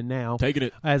 11 now. Taking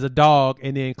it as a dog.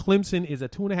 And then Clemson is a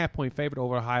 2.5 point favorite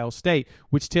over Ohio State,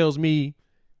 which tells me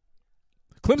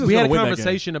Clemson's we had a win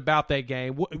conversation about that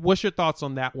game. What's your thoughts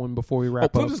on that one before we wrap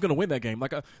up? Clemson's going to win that game.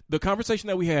 The conversation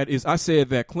that we had is I said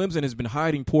that Clemson has been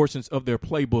hiding portions of their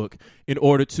playbook in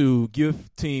order to give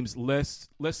teams less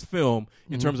film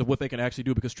in terms of what they can actually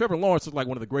do, because Trevor Lawrence was like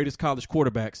one of the greatest college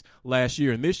quarterbacks last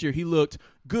year, and this year he looked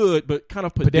good but kind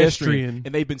of pedestrian.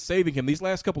 And they've been saving him. These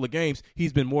last couple of games,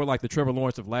 he's been more like the Trevor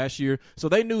Lawrence of last year. So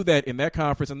they knew that in that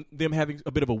conference and them having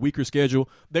a bit of a weaker schedule,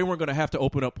 they weren't going to have to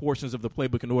open up portions of the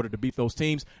playbook in order to beat those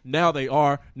teams. Now they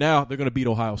are. Now they're going to beat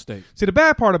Ohio State. See, the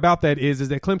bad part about that is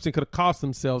that Clemson could have cost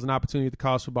themselves an opportunity at the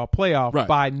college football playoff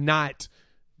by not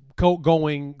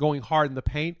going hard in the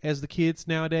paint, as the kids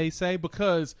nowadays say.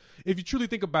 Because if you truly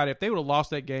think about it, if they would have lost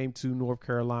that game to North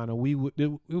Carolina, it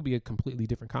would be a completely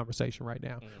different conversation right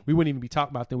now. We wouldn't even be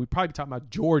talking about them. We'd probably be talking about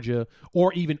Georgia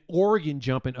or even Oregon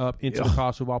jumping up into the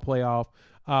college football playoff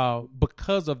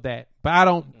because of that. But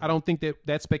I don't think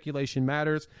that speculation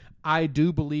matters. I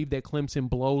do believe that Clemson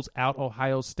blows out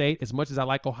Ohio State. As much as I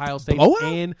like Ohio State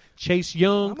and Chase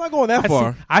Young, I'm not going that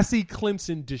far. I see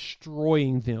Clemson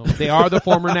destroying them. They are the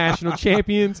former national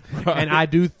champions, and I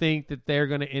do think that they're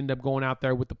going to end up going out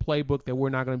there with the playbook that we're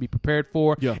not going to be prepared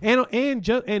for. Yeah.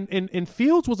 And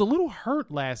Fields was a little hurt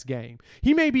last game.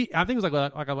 He may be, I think it was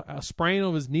like a sprain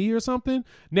of his knee or something.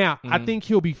 Now, I think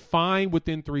he'll be fine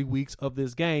within 3 weeks of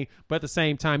this game, but at the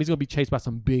same time, he's going to be chased by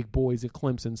some big boys at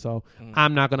Clemson, so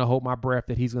I'm not going to hold my breath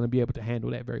that he's going to be able to handle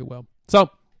that very well. So, all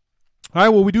right,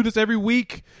 well, we do this every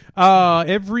week.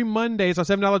 Every Monday, it's our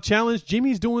 $7 challenge.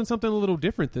 Jimmy's doing something a little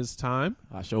different this time.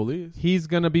 I sure is. He's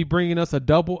going to be bringing us a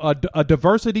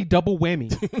diversity double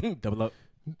whammy. Double up.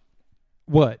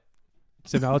 What?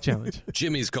 $7 challenge.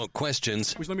 Jimmy's got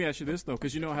questions. Which let me ask you this, though,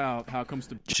 because you know how it comes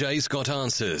to... Jay's got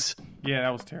answers. Yeah, that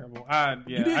was terrible.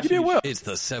 You did well. It's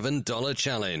the $7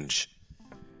 challenge.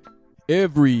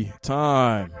 Every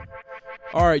time.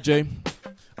 All right, Jay.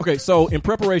 Okay, so in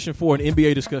preparation for an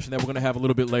NBA discussion that we're going to have a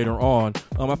little bit later on,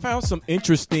 I found some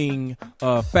interesting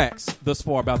facts thus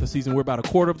far about the season. We're about a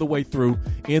quarter of the way through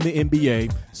in the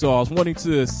NBA, so I was wanting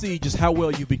to see just how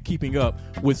well you've been keeping up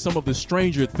with some of the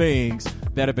stranger things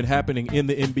that have been happening in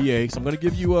the NBA. So I'm going to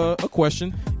give you a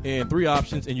question and 3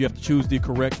 options, and you have to choose the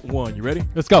correct one. You ready?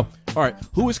 Let's go. All right,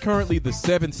 who is currently the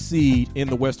 7th seed in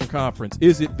the Western Conference?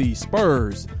 Is it the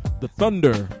Spurs, the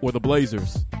Thunder, or the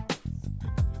Blazers?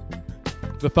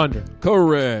 The Thunder.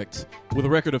 Correct. With a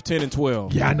record of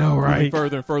 10-12. Yeah, I know, right? Moving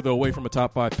further and further away from a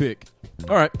top 5 pick.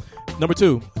 All right. Number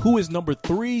 2. Who is number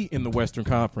 3 in the Western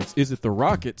Conference? Is it the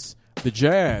Rockets, the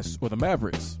Jazz, or the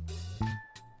Mavericks?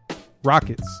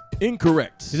 Rockets.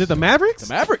 Incorrect. Is it the Mavericks?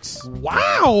 The Mavericks.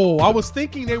 Wow. I was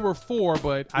thinking they were 4,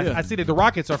 but I see that the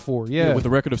Rockets are 4. Yeah. With a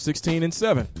record of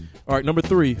 16-7. All right. Number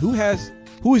 3. Who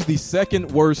is the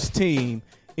second worst team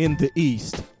in the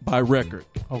East by record?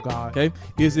 Oh, God. Okay.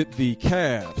 Is it the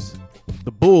Cavs,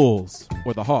 the Bulls,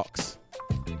 or the Hawks?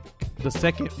 The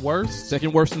second worst?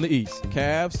 Second worst in the East.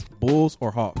 Cavs, Bulls,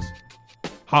 or Hawks?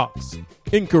 Hawks.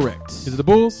 Incorrect. Is it the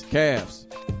Bulls?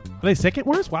 Cavs. Are they second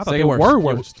worst? Wow, I thought Second they were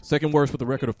worst. Yeah, second worst with a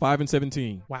record of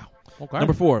 5-17. Wow. Okay.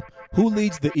 Number 4. Who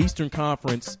leads the Eastern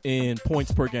Conference in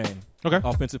points per game? Okay.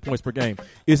 Offensive points per game.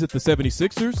 Is it the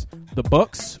 76ers, the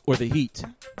Bucks, or the Heat?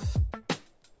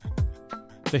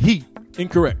 The Heat.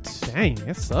 Incorrect. Dang,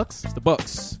 that sucks. It's the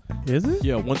Bucks. Is it?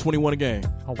 Yeah, 121 a game.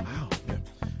 Oh, wow. Yeah.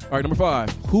 All right, number 5.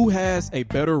 Who has a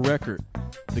better record?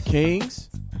 The Kings,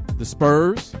 the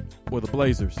Spurs, or the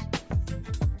Blazers?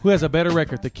 Who has a better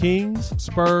record? The Kings,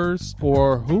 Spurs,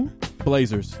 or who?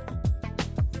 Blazers.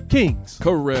 Kings.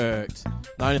 Correct.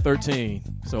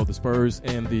 9-13. So the Spurs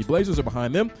and the Blazers are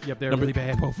behind them. Yep, they're really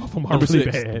bad. Both of them are Number really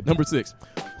 6. bad. Number 6.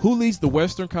 Who leads the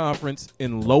Western Conference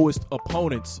in lowest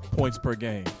opponents points per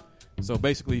game? So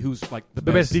basically, who's like the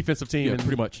best defensive team? Yeah,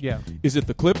 pretty much. Yeah. Is it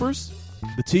the Clippers,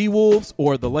 the T-Wolves,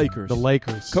 or the Lakers? The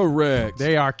Lakers. Correct.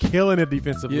 They are killing it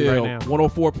defensively right now.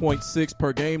 104.6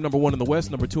 per game. Number 1 in the West,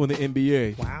 number 2 in the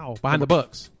NBA. Wow. Behind the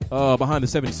Bucks. Behind the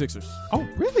 76ers. Oh,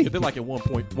 really? Yeah, they're like at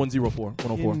 104.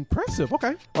 Impressive.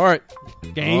 Okay. All right.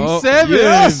 Game 7.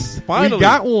 Yes. Finally. We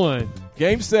got one.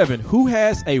 Game 7. Who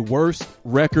has a worse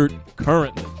record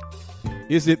currently?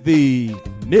 Is it the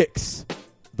Knicks,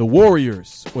 the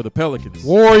Warriors, or the Pelicans?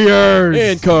 Warriors.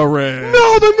 Incorrect.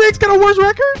 No, the Knicks got a worse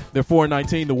record? They're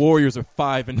 4-19. The Warriors are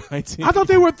 5-19. I thought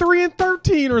they were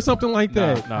 3-13 or something like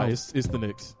that. No, it's the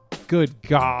Knicks. Good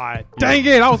God. Dang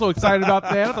it. I was so excited about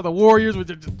that. I thought the Warriors were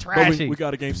just trashy. We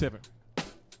got a Game 7.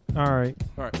 All right.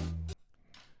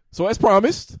 So as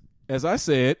promised, as I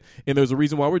said, and there's a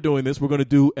reason why we're doing this, we're going to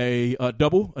do a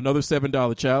double, another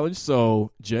 $7 challenge.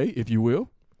 So, Jay, if you will.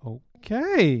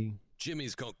 Okay.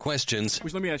 Jimmy's got questions.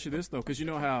 Which let me ask you this, though, because you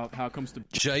know how it comes to...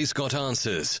 Jay's got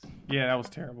answers. Yeah, that was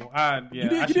terrible. You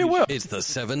did well. It's the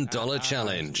 $7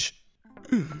 challenge.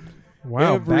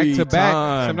 Wow, Every back-to-back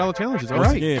time. $7 challenges. All Once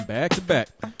right. again, back-to-back.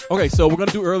 Okay, so we're going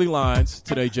to do early lines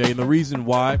today, Jay, and the reason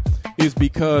why is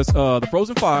because the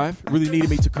Frozen 5 really needed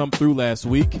me to come through last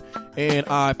week, and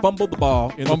I fumbled the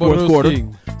ball in the fourth quarter.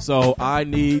 So I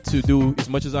need to do as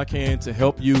much as I can to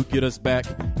help you get us back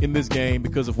in this game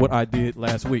because of what I did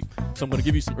last week. So I'm going to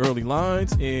give you some early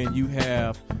lines, and you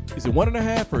have, is it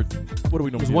 1.5 or what are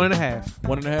we doing? It's 1.5.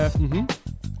 1.5? Mm-hmm.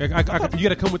 You got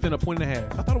to come within a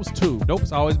 1.5. I thought it was 2. Nope,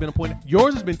 it's always been a point.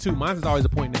 Yours has been 2. Mine is always a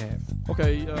 1.5.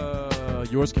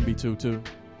 Okay, yours can be 2 too. All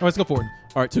right, let's go for it.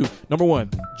 All right, 2. Number 1,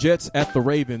 Jets at the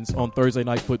Ravens on Thursday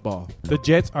Night Football. The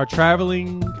Jets are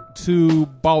traveling to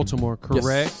Baltimore, correct?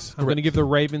 Yes, I'm going to give the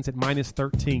Ravens at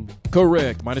 -13.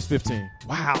 Correct, -15.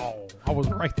 Wow, I was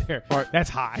right there. All right. That's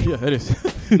high. Yeah, that is.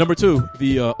 Number 2,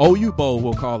 the OU Bowl,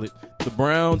 we'll call it. The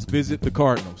Browns visit the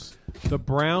Cardinals. The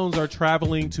Browns are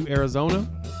traveling to Arizona.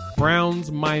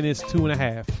 Browns minus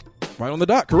 2.5. Right on the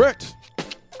dot. Correct.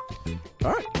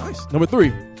 All right. Nice. Number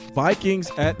 3. Vikings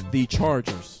at the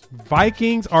Chargers.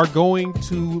 Vikings are going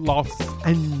to Los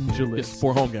Angeles. It's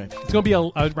for a home game. It's going to be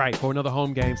right for another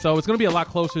home game. So it's going to be a lot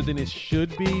closer than it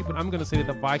should be, but I'm going to say that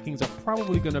the Vikings are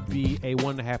probably going to be a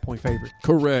 1.5 point favorite.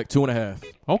 Correct. 2.5.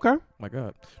 Okay. My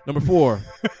God. Number 4.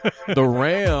 The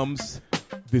Rams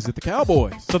visit the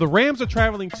Cowboys. So the Rams are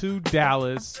traveling to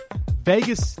Dallas.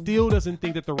 Vegas still doesn't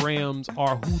think that the Rams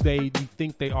are who they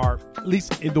think they are, at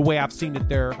least in the way I've seen that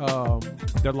their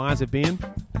lines have been.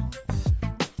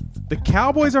 The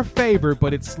Cowboys are favored,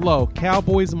 but it's slow.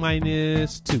 Cowboys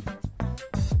minus 2.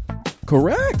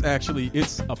 Correct. Actually,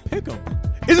 it's a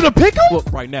pick'em. Is it a pick'em? Well,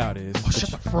 right now it is.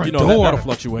 Shut the front you know, door. That'll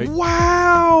fluctuate.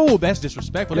 Wow, that's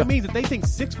disrespectful. Yeah. That means that they think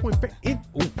 6 point.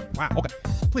 Wow. Okay,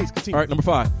 please continue. All right, number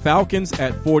 5. Falcons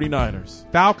at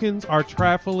 49ers. Falcons are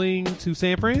traveling to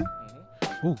San Fran.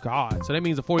 Oh God! So that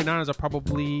means the 49ers are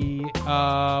probably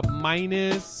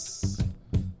minus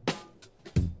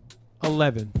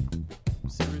 11.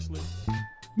 Seriously?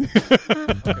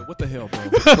 Okay, what the hell, bro?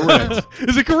 Correct.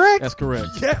 Is it correct? That's correct.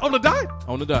 Yeah, on the dot.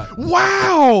 On the dot.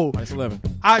 Wow. Minus 11.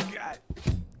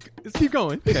 Let's keep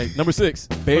going. Okay, number 6.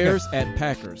 Bears at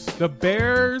Packers. The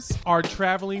Bears are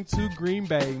traveling to Green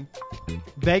Bay.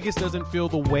 Vegas doesn't feel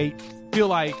the weight. Feel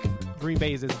like Green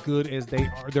Bay is as good as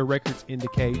their records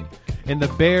indicate, and the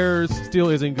Bears still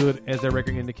isn't good as their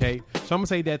record indicate. So I'm gonna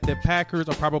say that the Packers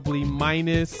are probably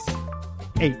minus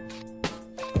 8.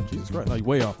 Oh, Jesus Christ. No, you're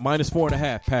way off. Minus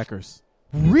 4.5 Packers.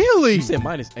 Really? You said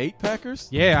minus 8 Packers?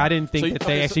 Yeah, I didn't think So- that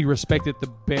they okay, actually respected the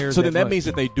Bears. So then that much. means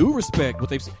that they do respect what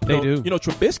they've. They do. You know,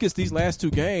 Trubisky's these last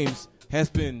 2 games has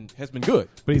been good.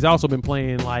 But he's also been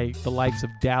playing like the likes of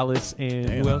Dallas and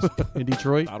Damn. who else? And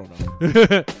Detroit. I don't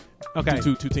know. Okay.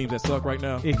 Two teams that suck right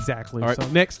now. Exactly. All right. So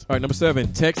next, All right, number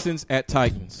 7. Texans at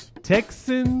Titans.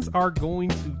 Texans are going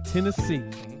to Tennessee.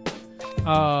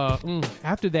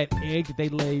 After that egg that they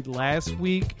laid last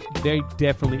week, they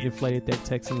definitely inflated that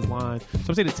Texans line. So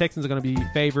I'm saying the Texans are going to be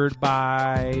favored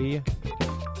by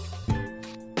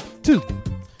 2.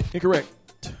 Incorrect.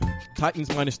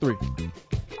 Titans minus 3.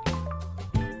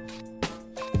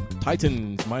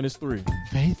 Titans minus 3.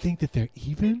 They think that they're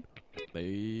even?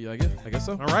 I guess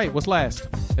so. All right, what's last?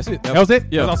 That's it. That was it?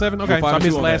 Yeah. That was all 7? Okay, We're so I 5 and missed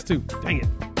 2 the on last that. 2. Dang it.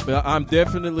 But I'm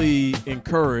definitely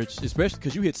encouraged, especially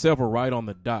because you hit several right on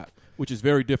the dot, which is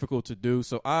very difficult to do.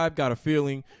 So I've got a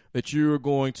feeling that you're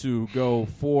going to go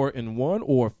 4-1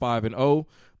 or 5-0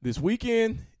 this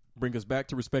weekend. Bring us back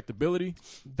to respectability.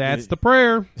 That's the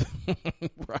prayer.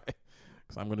 Right.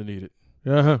 Because I'm going to need it.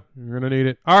 Uh-huh. You're going to need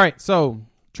it. All right, so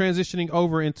transitioning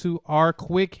over into our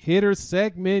quick hitter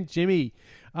segment, Jimmy.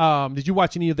 Did you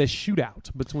watch any of the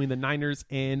shootout between the Niners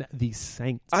and the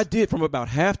Saints? I did from about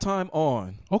halftime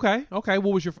on. Okay.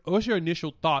 What's your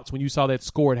initial thoughts when you saw that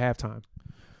score at halftime?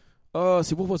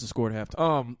 See, what was the score at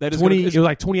halftime? That is 20. It was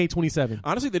like 28-27.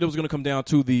 Honestly, that it was going to come down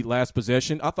to the last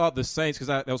possession. I thought the Saints, because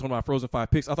that was one of my Frozen 5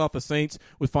 picks, I thought the Saints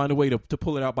would find a way to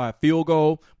pull it out by a field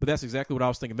goal, but that's exactly what I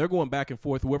was thinking. They're going back and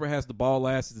forth. Whoever has the ball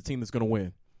last is the team that's going to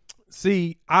win.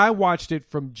 See, I watched it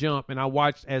from jump, and I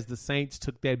watched as the Saints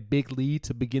took that big lead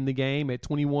to begin the game at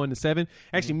 21-7.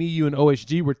 Actually, me, you, and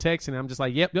OSG were texting, and I'm just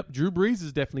like, yep, Drew Brees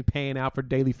is definitely paying out for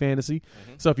daily fantasy.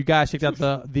 So if you guys checked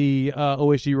out the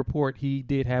OSG report, he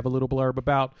did have a little blurb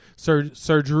about Sir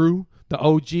Drew, the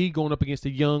OG, going up against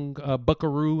the young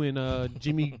Buckaroo and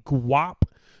Jimmy Guap.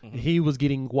 He was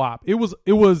getting guap. It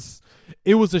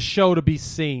was a show to be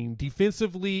seen.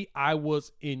 Defensively, I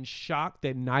was in shock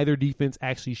that neither defense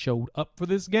actually showed up for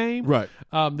this game. Right.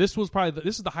 This is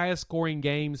the highest scoring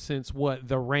game since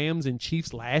the Rams and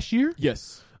Chiefs last year.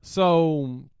 Yes.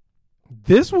 So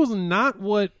this was not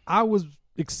what I was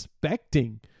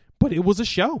expecting, but it was a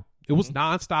show. It was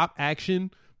nonstop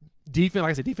action. Defense, like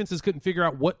I said, defenses couldn't figure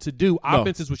out what to do.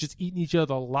 Offenses was just eating each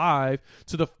other alive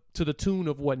to the tune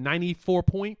of 94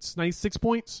 points, 96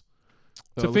 points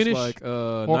to finish. Like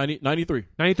 93.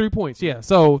 93 points, yeah.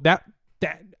 So that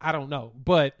I don't know,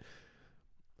 but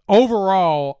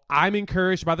overall, I'm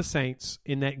encouraged by the Saints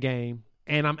in that game,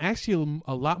 and I'm actually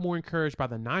a lot more encouraged by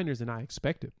the Niners than I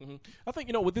expected. I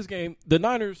think with this game, the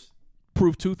Niners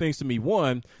proved two things to me.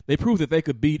 One, they proved that they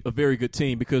could beat a very good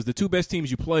team because the two best teams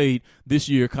you played this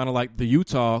year, kind of like the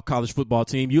Utah college football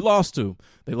team, you lost to.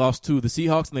 They lost to the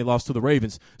Seahawks and they lost to the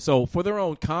Ravens. So for their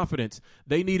own confidence,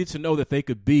 they needed to know that they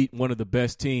could beat one of the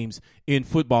best teams in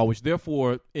football, which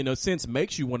therefore, in a sense,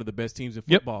 makes you one of the best teams in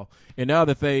football. Yep. And now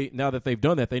that they've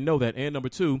done that, they know that. And number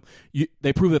two,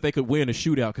 they proved that they could win a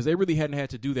shootout because they really hadn't had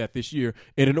to do that this year.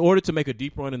 And in order to make a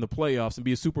deep run in the playoffs and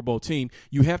be a Super Bowl team,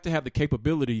 you have to have the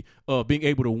capability of being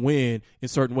able to win in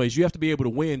certain ways. You have to be able to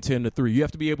win 10-3. You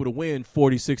have to be able to win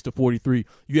 46-43.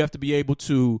 You have to be able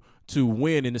to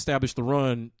win and establish the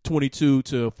run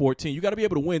 22-14. You got to be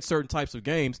able to win certain types of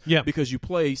games because you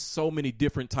play so many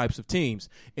different types of teams.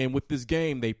 And with this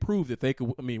game, they proved that they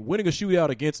could. I mean, winning a shootout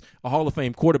against a Hall of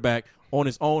Fame quarterback on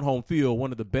his own home field,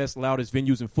 one of the best, loudest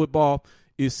venues in football,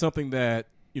 is something that,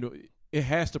 it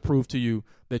has to prove to you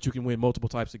that you can win multiple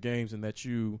types of games and that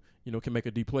you can make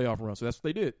a deep playoff run. So that's what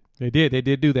they did. They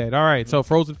did do that. All right. So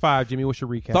Frozen 5, Jimmy, what's your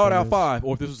recap? Thought Out 5,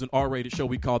 or if this was an R-rated show,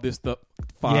 we call this the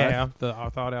 5. Yeah, the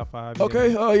Thought Out 5.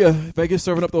 Okay. Vegas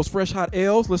serving up those fresh hot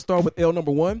L's. Let's start with L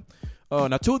number 1.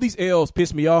 Now, 2 of these L's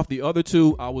pissed me off. The other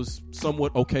 2 I was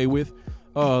somewhat okay with.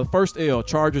 First L,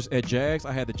 Chargers at Jags.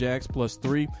 I had the Jags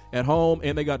 +3 at home,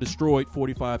 and they got destroyed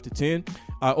 45-10.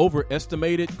 I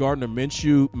overestimated Gardner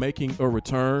Minshew making a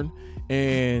return,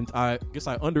 and I guess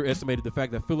I underestimated the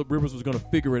fact that Phillip Rivers was going to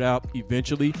figure it out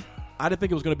eventually. I didn't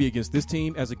think it was going to be against this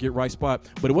team as a get-right spot,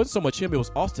 but it wasn't so much him. It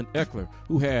was Austin Eckler,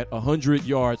 who had 100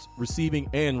 yards receiving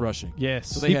and rushing. Yes,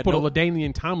 so he put a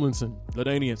LaDainian Tomlinson. So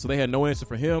they had no answer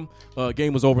for him.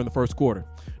 Game was over in the first quarter.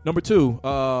 Number 2,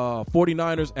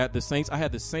 49ers at the Saints. I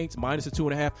had the Saints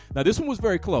 -2.5. Now, this one was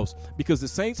very close because the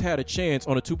Saints had a chance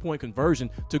on a 2-point conversion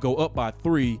to go up by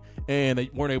 3, and they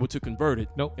weren't able to convert it.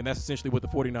 Nope. And that's essentially what the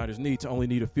 49ers need, to only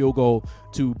need a field goal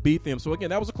to beat them. So,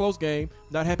 again, that was a close game.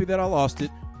 Not happy that I lost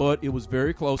it, but it was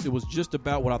very close. It was just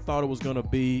about what I thought it was going to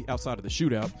be outside of the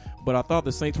shootout. But I thought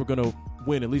the Saints were going to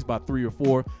win at least by 3 or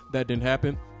 4. That didn't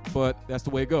happen. But that's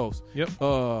the way it goes. Yep.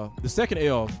 The second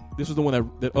L, this was the one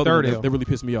that really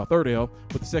pissed me off. Third L,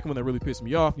 but the second one that really pissed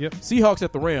me off. Yep. Seahawks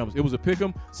at the Rams. It was a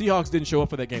pick'em. Seahawks didn't show up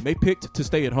for that game. They picked to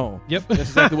stay at home. Yep. That's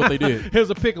exactly what they did. It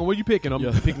was a pick'em. What are you picking? I'm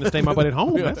picking to stay my butt at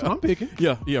home. That's what I'm picking.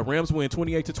 Yeah. Rams win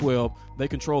 28-12. They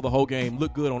control the whole game.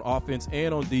 Look good on offense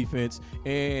and on defense.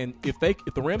 And if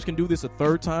the Rams can do this a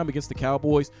third time against the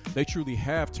Cowboys, they truly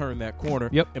have turned that corner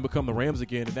and become the Rams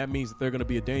again. And that means that they're going to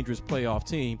be a dangerous playoff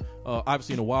team,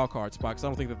 obviously in a wild card spot. Because I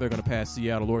don't think that they're going to pass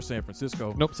Seattle or San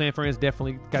Francisco. Nope, San Fran's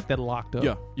definitely got that locked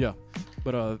up. Yeah.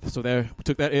 But so there, we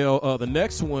took that L. The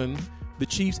next one, the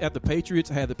Chiefs at the Patriots.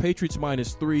 I had the Patriots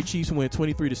 -3. Chiefs win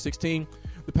 23-16.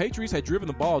 The Patriots had driven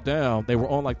the ball down. They were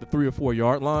on like the 3 or 4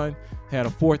 yard line, had a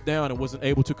 4th down and wasn't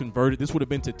able to convert it. This would have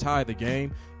been to tie the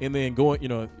game. And then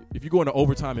if you go into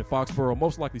overtime in Foxborough,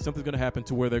 most likely something's going to happen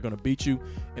to where they're going to beat you.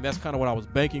 And that's kind of what I was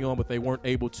banking on, but they weren't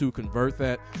able to convert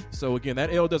that. So again,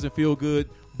 that L doesn't feel good,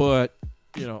 but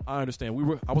I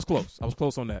understand. I was close. I was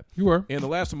close on that. You were. And the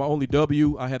last one, my only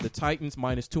W, I had the Titans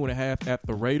 -2.5 at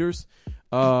the Raiders.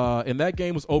 And that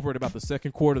game was over at about the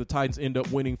second quarter. The Titans end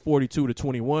up winning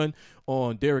 42-21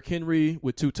 on Derrick Henry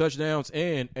with 2 touchdowns,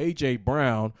 and A.J.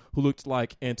 Brown, who looked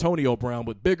like Antonio Brown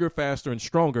but bigger, faster, and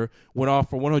stronger, went off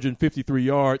for 153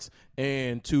 yards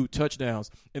and 2 touchdowns.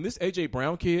 And this A.J.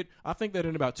 Brown kid, I think that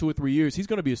in about 2 or 3 years, he's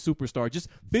going to be a superstar. Just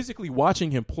physically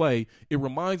watching him play, it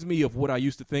reminds me of what I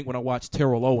used to think when I watched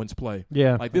Terrell Owens play.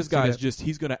 Yeah. Like this guy is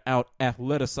he's going to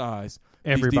out-athletiциze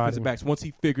these defensive backs once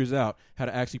he figures out how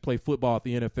to actually play football at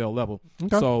the NFL level.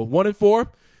 Okay. So 1-4.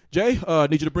 Jay,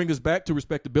 need you to bring us back to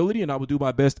respectability, and I will do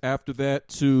my best after that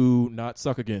to not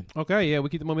suck again. Okay, yeah, we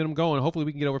keep the momentum going. Hopefully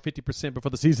we can get over 50% before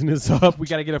the season is up. We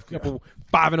got to get a couple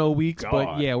 5-0 weeks,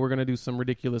 but yeah, we're going to do some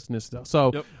ridiculousness stuff.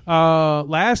 So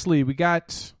lastly, we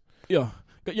got... Yeah.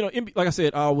 Like I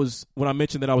said, when I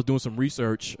mentioned that I was doing some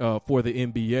research for the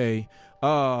NBA,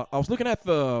 I was looking at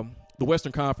the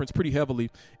Western Conference pretty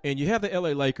heavily, and you have the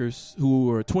LA Lakers,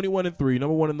 who are 21-3,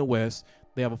 number 1 in the West.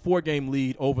 They have a 4-game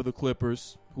lead over the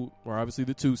Clippers, who are obviously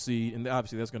the 2 seed, and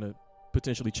obviously that's going to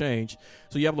potentially change.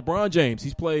 So you have LeBron James.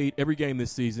 He's played every game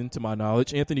this season, to my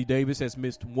knowledge. Anthony Davis has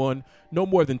missed no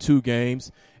more than 2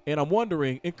 games. And I'm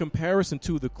wondering, in comparison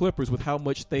to the Clippers, with how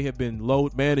much they have been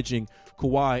load managing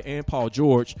Kawhi and Paul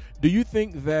George, do you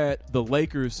think that the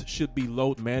Lakers should be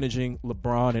load managing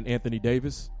LeBron and Anthony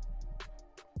Davis?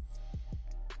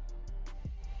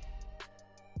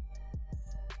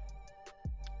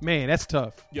 Man, that's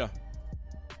tough. Yeah.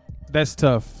 That's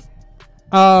tough.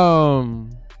 What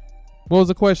was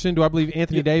the question? Do I believe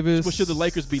Anthony Davis? Well, should the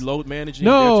Lakers be load managing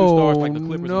their 2 stars like the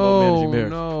Clippers are load managing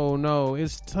theirs? No.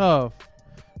 It's tough.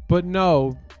 But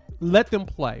no. let them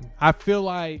play. I feel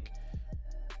like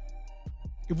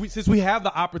since we have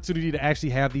the opportunity to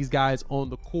actually have these guys on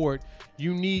the court,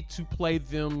 you need to play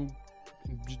them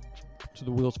to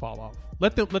the wheels fall off.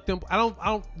 Let them.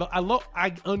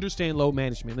 I understand load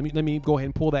management. Let me go ahead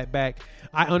and pull that back.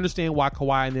 I understand why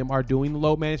Kawhi and them are doing the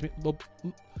load management.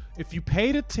 If you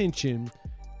paid attention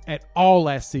at all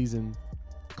last season,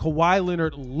 Kawhi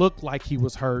Leonard looked like he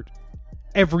was hurt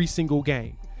every single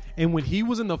game. And when he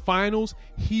was in the finals,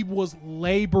 he was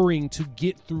laboring to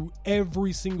get through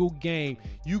every single game.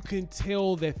 You can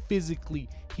tell that physically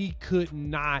he could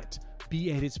not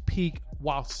be at his peak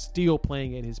while still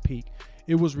playing at his peak.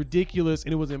 It was ridiculous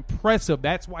and it was impressive.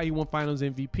 That's why he won Finals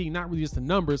MVP. Not really just the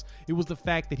numbers. It was the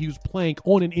fact that he was playing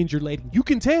on an injured leg. You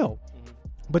can tell.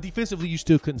 But defensively, you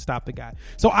still couldn't stop the guy.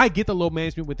 So I get the load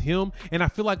management with him. And I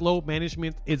feel like load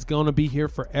management is going to be here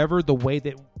forever, the way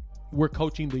that we're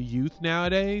coaching the youth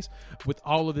nowadays with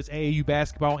all of this AAU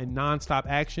basketball and nonstop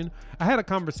action. I had a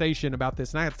conversation about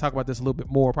this, and I had to talk about this a little bit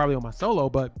more, probably on my solo,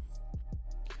 but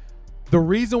the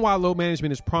reason why load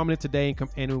management is prominent today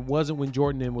and it wasn't when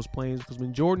Jordan and was playing is because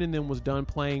when Jordan and them was done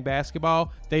playing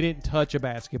basketball, they didn't touch a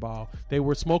basketball. They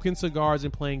were smoking cigars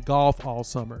and playing golf all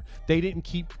summer. They didn't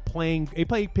keep playing. They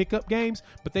played pickup games,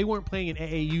 but they weren't playing in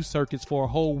AAU circuits for a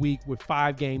whole week with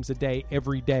 5 games a day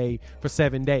every day for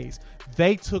 7 days.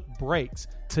 They took breaks.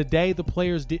 Today, the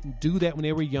players didn't do that when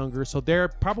they were younger, so they're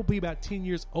probably about 10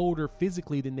 years older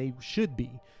physically than they should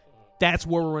be. That's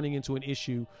where we're running into an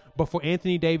issue. But for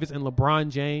Anthony Davis and LeBron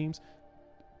James,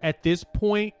 at this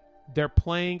point, they're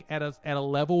playing at a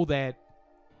level that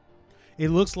it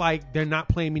looks like they're not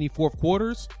playing many fourth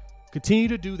quarters. Continue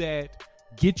to do that.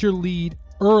 Get your lead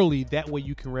early. That way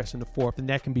you can rest in the fourth, and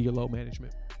that can be your load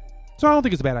management. So I don't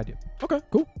think it's a bad idea. Okay,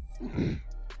 cool.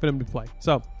 For them to play.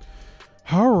 So,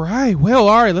 all right. Well,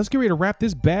 all right. Let's get ready to wrap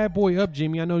this bad boy up,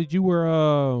 Jimmy. I know that you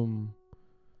were...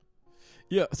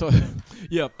 Yeah, so,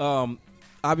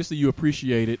 obviously you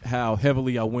appreciated how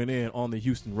heavily I went in on the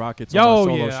Houston Rockets on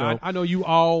my solo show. I know you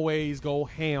always go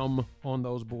ham on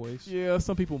those boys. Yeah,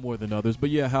 some people more than others.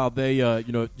 But, yeah, how they,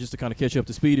 just to kind of catch you up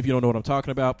to speed, if you don't know what I'm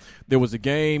talking about, there was a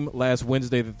game last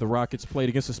Wednesday that the Rockets played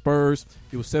against the Spurs.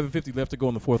 It was 7:50 left to go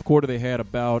in the fourth quarter. They had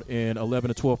about an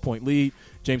 11 to 12-point lead.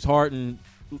 James Harden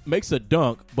makes a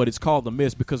dunk, but it's called a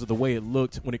miss because of the way it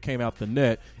looked when it came out the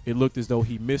net. It looked as though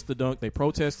he missed the dunk. They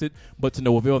protested, but to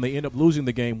no avail, and they end up losing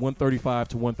the game 135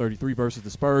 to 133 versus the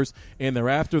Spurs. And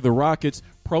thereafter, the Rockets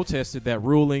protested that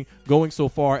ruling, going so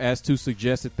far as to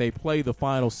suggest that they play the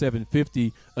final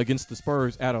 750 against the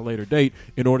Spurs at a later date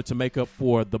in order to make up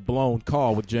for the blown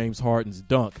call with James Harden's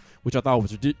dunk, which I thought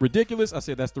was ridiculous. I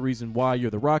said that's the reason why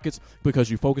you're the Rockets, because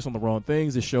you focus on the wrong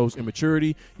things. It shows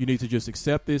immaturity. You need to just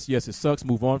accept this. Yes, it sucks.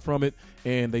 Move on from it.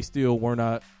 And they still were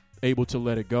not able to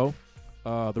let it go.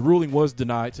 The ruling was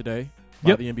denied today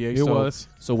by the NBA. It was.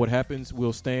 So what happens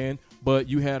will stand. But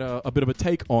you had a bit of a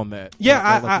take on that.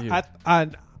 Yeah,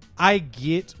 I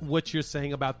get what you're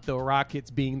saying about the Rockets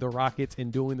being the Rockets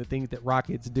and doing the things that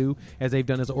Rockets do as they've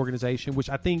done as an organization, which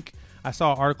I think I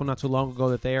saw an article not too long ago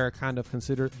that they are kind of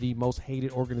considered the most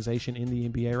hated organization in the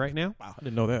NBA right now. Wow, I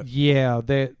didn't know that. Yeah,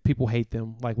 that people hate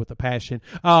them like with a passion.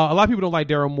 A lot of people don't like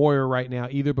Daryl Moyer right now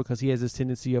either because he has this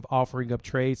tendency of offering up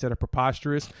trades that are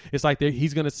preposterous. It's like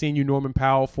he's going to send you Norman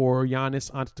Powell for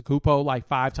Giannis Antetokounmpo like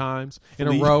 5 times in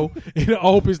a row in the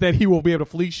hopes that he will be able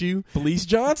to fleece you. Felice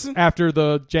Johnson? After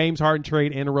the James Harden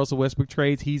trade and the Russell Westbrook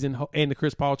trades, and the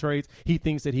Chris Paul trades, he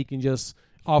thinks that he can just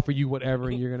offer you whatever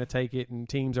and you're going to take it, and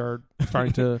teams are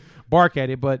starting to bark at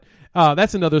it. But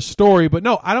that's another story. But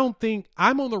no, I don't think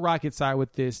I'm on the Rockets side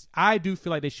with this. I do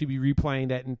feel like they should be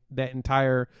replaying that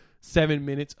entire 7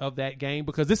 minutes of that game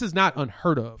because this is not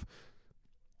unheard of.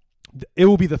 It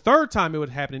will be the 3rd time it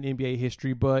would happen in NBA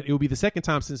history, but it will be the 2nd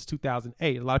time since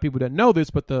 2008. A lot of people don't know this,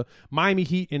 but the Miami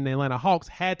Heat and the Atlanta Hawks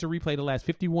had to replay the last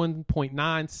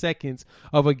 51.9 seconds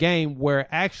of a game where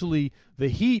actually the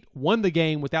Heat won the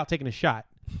game without taking a shot.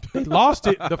 They lost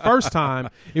it the first time.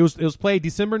 It was played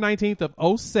December 19th of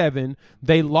 2007.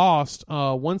 They lost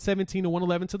 117 to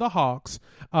 111 to the Hawks.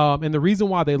 And the reason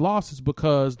why they lost is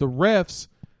because the refs,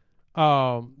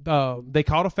 they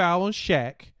called a foul on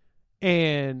Shaq.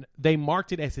 And they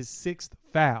marked it as his 6th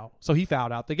foul. So he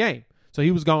fouled out the game. So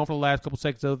he was gone for the last couple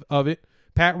seconds of it.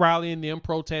 Pat Riley and them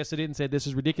protested it and said, this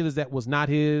is ridiculous. That was not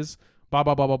his, blah,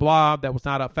 blah, blah, blah, blah. That was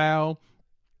not a foul.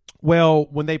 Well,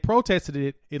 when they protested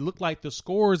it, it looked like the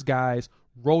scores guys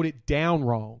wrote it down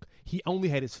wrong. He only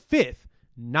had his 5th,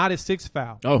 not his 6th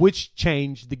foul, which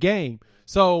changed the game.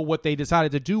 So what they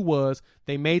decided to do was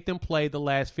they made them play the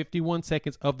last 51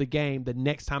 seconds of the game the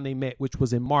next time they met, which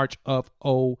was in March of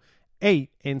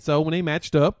 2008. And so when they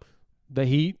matched up, the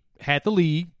Heat had the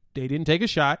lead. They didn't take a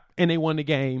shot, and they won the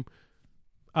game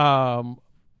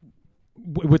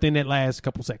within that last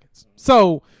couple seconds.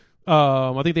 So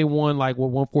I think they won like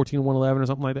 114, 111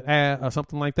 or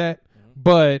something like that.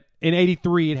 But in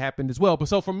 83, it happened as well. But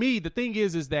so for me, the thing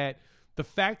is that the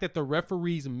fact that the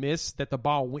referees missed that the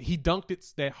ball went, he dunked it,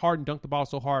 that Harden dunked the ball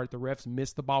so hard that the refs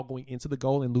missed the ball going into the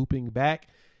goal and looping back.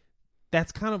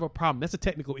 That's kind of a problem. That's a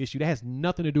technical issue. That has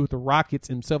nothing to do with the Rockets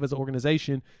themselves as an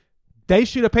organization. They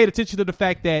should have paid attention to the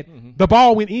fact that the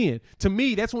ball went in. To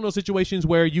me, that's one of those situations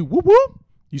where you whoop whoop,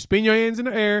 you spin your hands in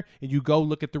the air and you go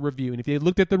look at the review. And if they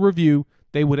looked at the review,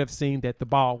 they would have seen that the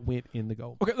ball went in the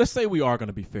goal. Okay, let's say we are going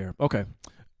to be fair. Okay.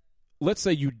 Let's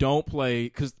say you don't play,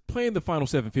 because playing the final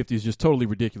 750 is just totally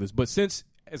ridiculous. But since,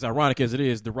 as ironic as it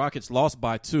is, the Rockets lost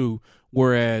by 2,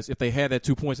 whereas if they had that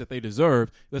 2 points that they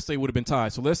deserved, let's say it would have been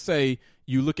tied. So let's say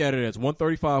you look at it as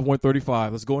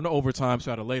 135. Let's go into overtime,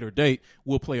 so at a later date,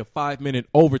 we'll play a 5-minute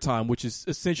overtime, which is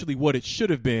essentially what it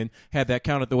should have been had that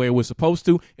counted the way it was supposed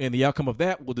to, and the outcome of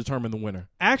that will determine the winner.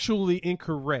 Actually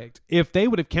incorrect. If they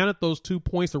would have counted those 2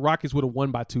 points, the Rockets would have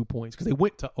won by 2 points because they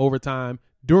went to overtime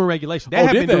during regulation. That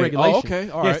happened during regulation. Oh, okay.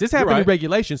 All yes, right. this happened You're in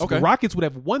regulation. So okay. the Rockets would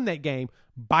have won that game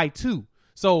by 2.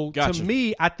 So Gotcha. To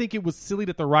me, I think it was silly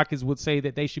that the Rockets would say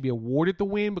that they should be awarded the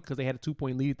win because they had a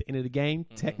 2-point lead at the end of the game,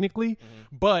 technically.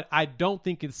 But I don't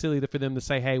think it's silly for them to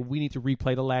say, hey, we need to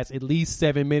replay the last at least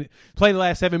 7 minutes, play the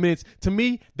last 7 minutes. To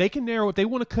me, they can narrow it. They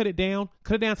want to cut it down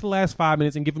to the last 5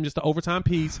 minutes and give them just the overtime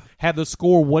piece, have the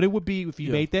score what it would be if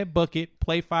you made that bucket,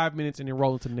 play 5 minutes, and then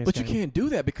roll into the next game. But you can't do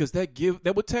that because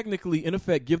that would technically, in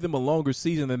effect, give them a longer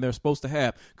season than they're supposed to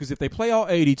have. Because if they play all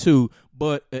 82,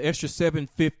 but an extra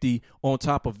 750 on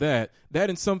top of that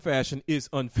in some fashion is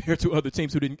unfair to other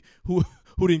teams who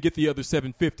didn't get the other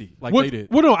 750 like they did.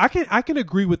 Well, no, I can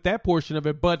agree with that portion of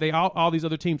it, but they all these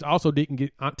other teams also didn't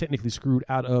get technically screwed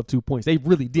out of 2 points. They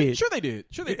really did. Sure, they did.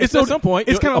 It's at some point,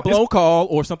 it's kind of a blown call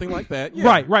or something like that.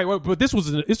 Yeah. Right. But this was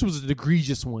an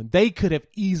egregious one. They could have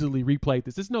easily replayed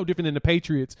this. It's no different than the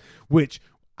Patriots, which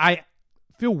I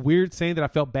feel weird saying that I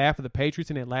felt bad for the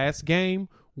Patriots in that last game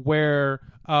where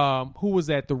who was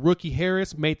that? The rookie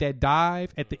Harris made that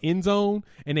dive at the end zone,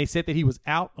 and they said that he was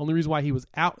out. Only reason why he was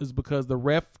out is because the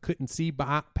ref couldn't see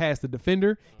past the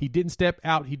defender. He didn't step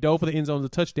out. He dove for the end zone as a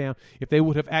touchdown. If they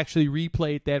would have actually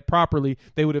replayed that properly,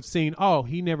 they would have seen, oh,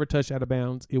 he never touched out of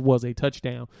bounds. It was a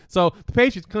touchdown. So the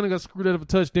Patriots kind of got screwed out of a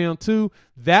touchdown too.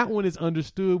 That one is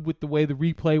understood with the way the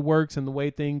replay works and the way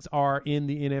things are in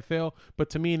the NFL. But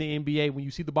to me in the NBA, when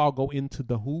you see the ball go into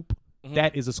the hoop,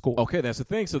 that is a score. Okay, that's the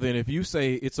thing. So then if you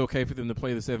say it's okay for them to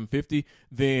play the 750,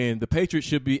 then the Patriots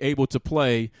should be able to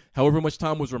play however much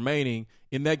time was remaining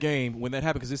in that game when that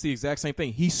happened because it's the exact same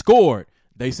thing. He scored.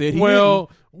 They said he didn't.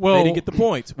 They didn't get the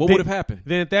points. What would have happened?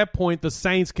 Then at that point, the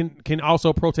Saints can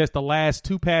also protest the last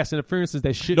 2 pass interferences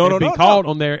that shouldn't have been called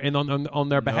on their and on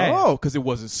their behalf. No, because it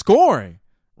wasn't scoring,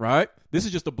 right? This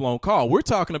is just a blown call. We're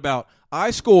talking about I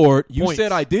scored. You Points.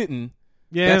 said I didn't.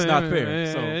 Yeah, that's not fair.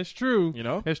 So it's true. You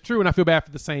know, it's true, and I feel bad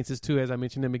for the Saints too, as I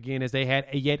mentioned them again, as they had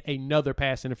yet another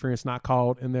pass interference not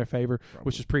called in their favor,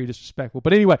 which is pretty disrespectful.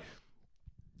 But anyway,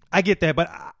 I get that, but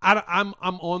I'm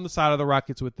on the side of the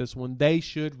Rockets with this one. They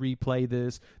should replay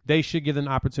this. They should give them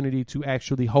an opportunity to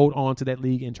actually hold on to that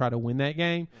league and try to win that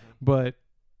game. But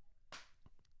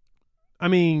I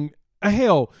mean,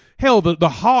 hell,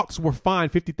 the Hawks were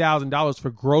fined $50,000 for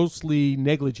grossly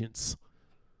negligence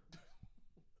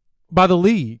by the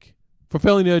league for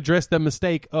failing to address the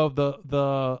mistake of the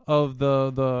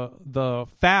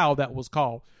foul that was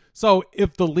called. So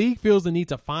if the league feels the need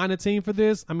to fine a team for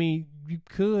this, I mean, you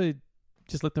could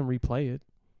just let them replay it.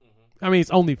 I mean,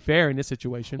 it's only fair in this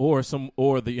situation. Or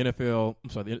the NFL,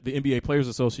 the NBA Players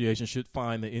Association should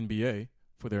fine the NBA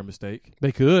for their mistake.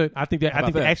 They could. I think that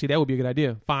actually that would be a good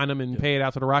idea. Fine them and pay it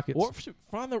out to the Rockets. Or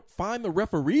fine the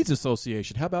Referees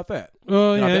Association. How about that?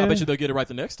 I bet you they'll get it right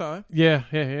the next time.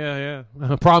 Yeah.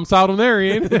 Problem solved on their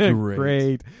end.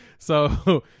 Great.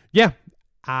 So yeah,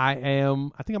 I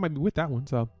think I might be with that one.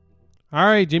 So all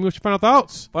right, Jimmy, what's your final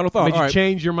thoughts? Made you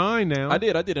change your mind now. I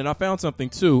did, and I found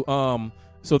something too.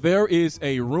 So there is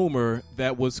a rumor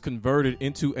that was converted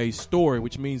into a story,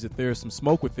 which means that there's some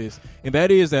smoke with this, and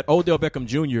that is that Odell Beckham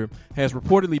Jr. has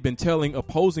reportedly been telling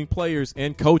opposing players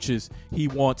and coaches he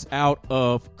wants out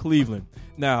of Cleveland.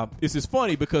 Now, this is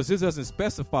funny because this doesn't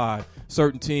specify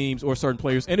certain teams or certain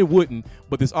players, and it wouldn't,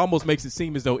 but this almost makes it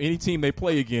seem as though any team they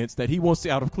play against, that he wants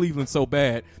out of Cleveland so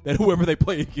bad that whoever they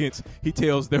play against, he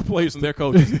tells their players and their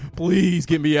coaches, please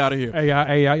get me out of here.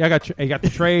 Hey, y'all got the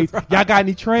trades. Y'all got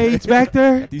any trades back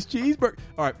there? These cheeseburgers.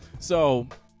 All right, so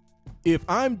if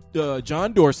I'm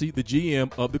John Dorsey, the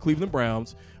GM of the Cleveland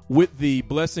Browns, with the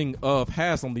blessing of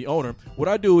Haslam, the owner, what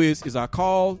I do is I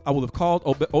will have called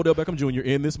Odell Beckham Jr.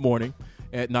 in this morning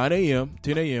at 9 a.m.,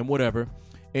 10 a.m., whatever,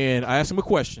 and I ask him a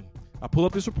question. I pull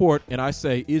up this report and I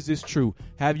say, is this true?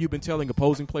 Have you been telling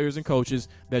opposing players and coaches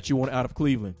that you want out of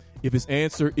Cleveland? If his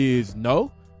answer is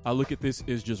no, I look at this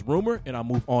as just rumor and I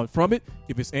move on from it.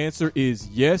 If his answer is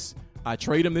yes, I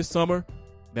trade him this summer.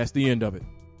 That's the end of it.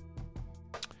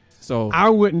 So I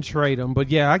wouldn't trade him, but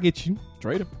yeah, I get you.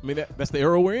 Trade him. I mean, that's the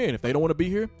era we're in. If they don't want to be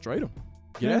here, trade him.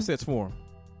 Get assets for him.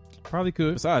 Probably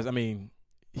could. Besides, I mean,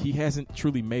 he hasn't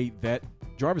truly made that.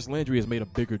 Jarvis Landry has made a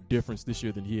bigger difference this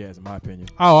year than he has, in my opinion.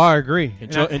 Oh, I agree.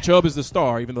 And Chubb is the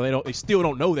star, even though they still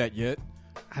don't know that yet.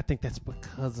 I think that's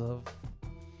because of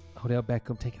Odell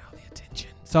Beckham taking all the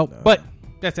attention. So, but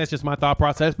that's just my thought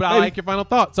process. But I like your final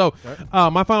thought. So,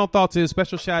 my final thoughts is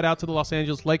special shout out to the Los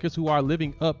Angeles Lakers, who are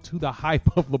living up to the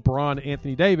hype of LeBron and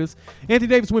Anthony Davis. Anthony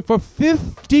Davis went for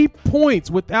 50 points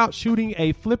without shooting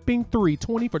a flipping three,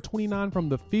 20 for 29 from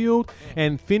the field,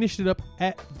 and finished it up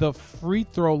at the free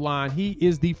throw line. He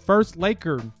is the first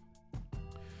Laker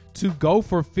to go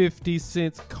for 50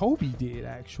 since Kobe did,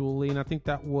 actually, and I think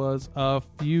that was a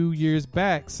few years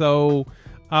back. So,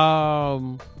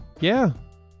 yeah.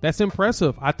 That's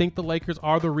impressive. I think the Lakers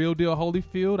are the real deal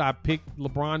Holyfield. I picked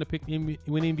LeBron to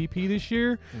win MVP this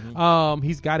year. Mm-hmm.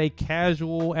 He's got a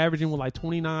casual averaging with like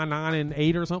 29, 9, and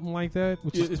 8 or something like that,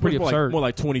 which is pretty absurd. More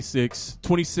like 26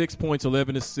 points,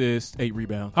 11 assists, 8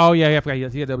 rebounds. Oh, yeah, I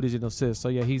forgot. He had double-digit assists. So,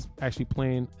 yeah, he's actually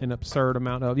playing an absurd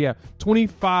amount of,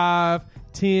 25,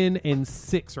 10, and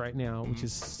 6 right now, which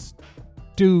is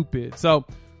stupid. So,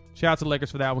 shout out to the Lakers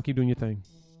for that one. Keep doing your thing.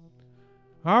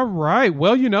 All right.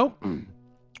 Well,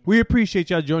 we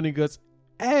appreciate y'all joining us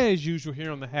as usual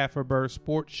here on the Half a Bird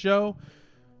Sports Show.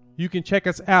 You can check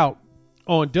us out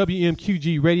on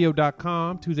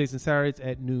WMQGradio.com Tuesdays and Saturdays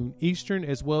at noon Eastern,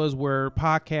 as well as where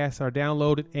podcasts are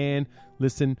downloaded and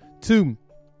listened to.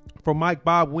 For Mike,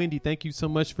 Bob, Wendy, thank you so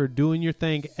much for doing your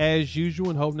thing as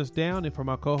usual and holding us down. And for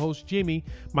my co-host Jimmy,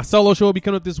 my solo show will be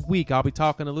coming up this week. I'll be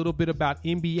talking a little bit about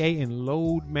NBA and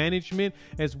load management,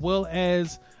 as well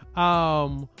as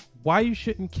why you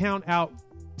shouldn't count out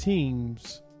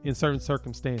teams in certain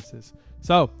circumstances.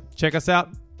 So check us out.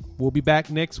 We'll be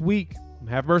back next week.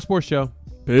 Have a Bird Sports Show.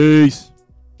 Peace.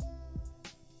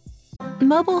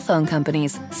 Mobile phone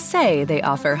companies say they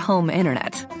offer home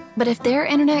internet. But if their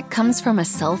internet comes from a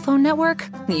cell phone network,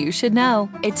 you should know.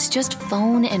 It's just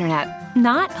phone internet,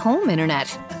 not home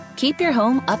internet. Keep your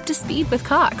home up to speed with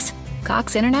Cox.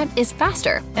 Cox internet is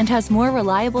faster and has more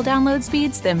reliable download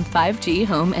speeds than 5G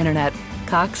home internet.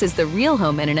 Cox is the real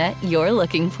home internet you're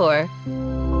looking for.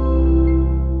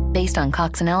 Based on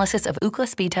Cox analysis of Ookla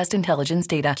speed test intelligence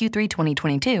data Q3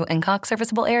 2022 and Cox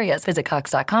serviceable areas, visit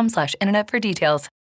cox.com/internet for details.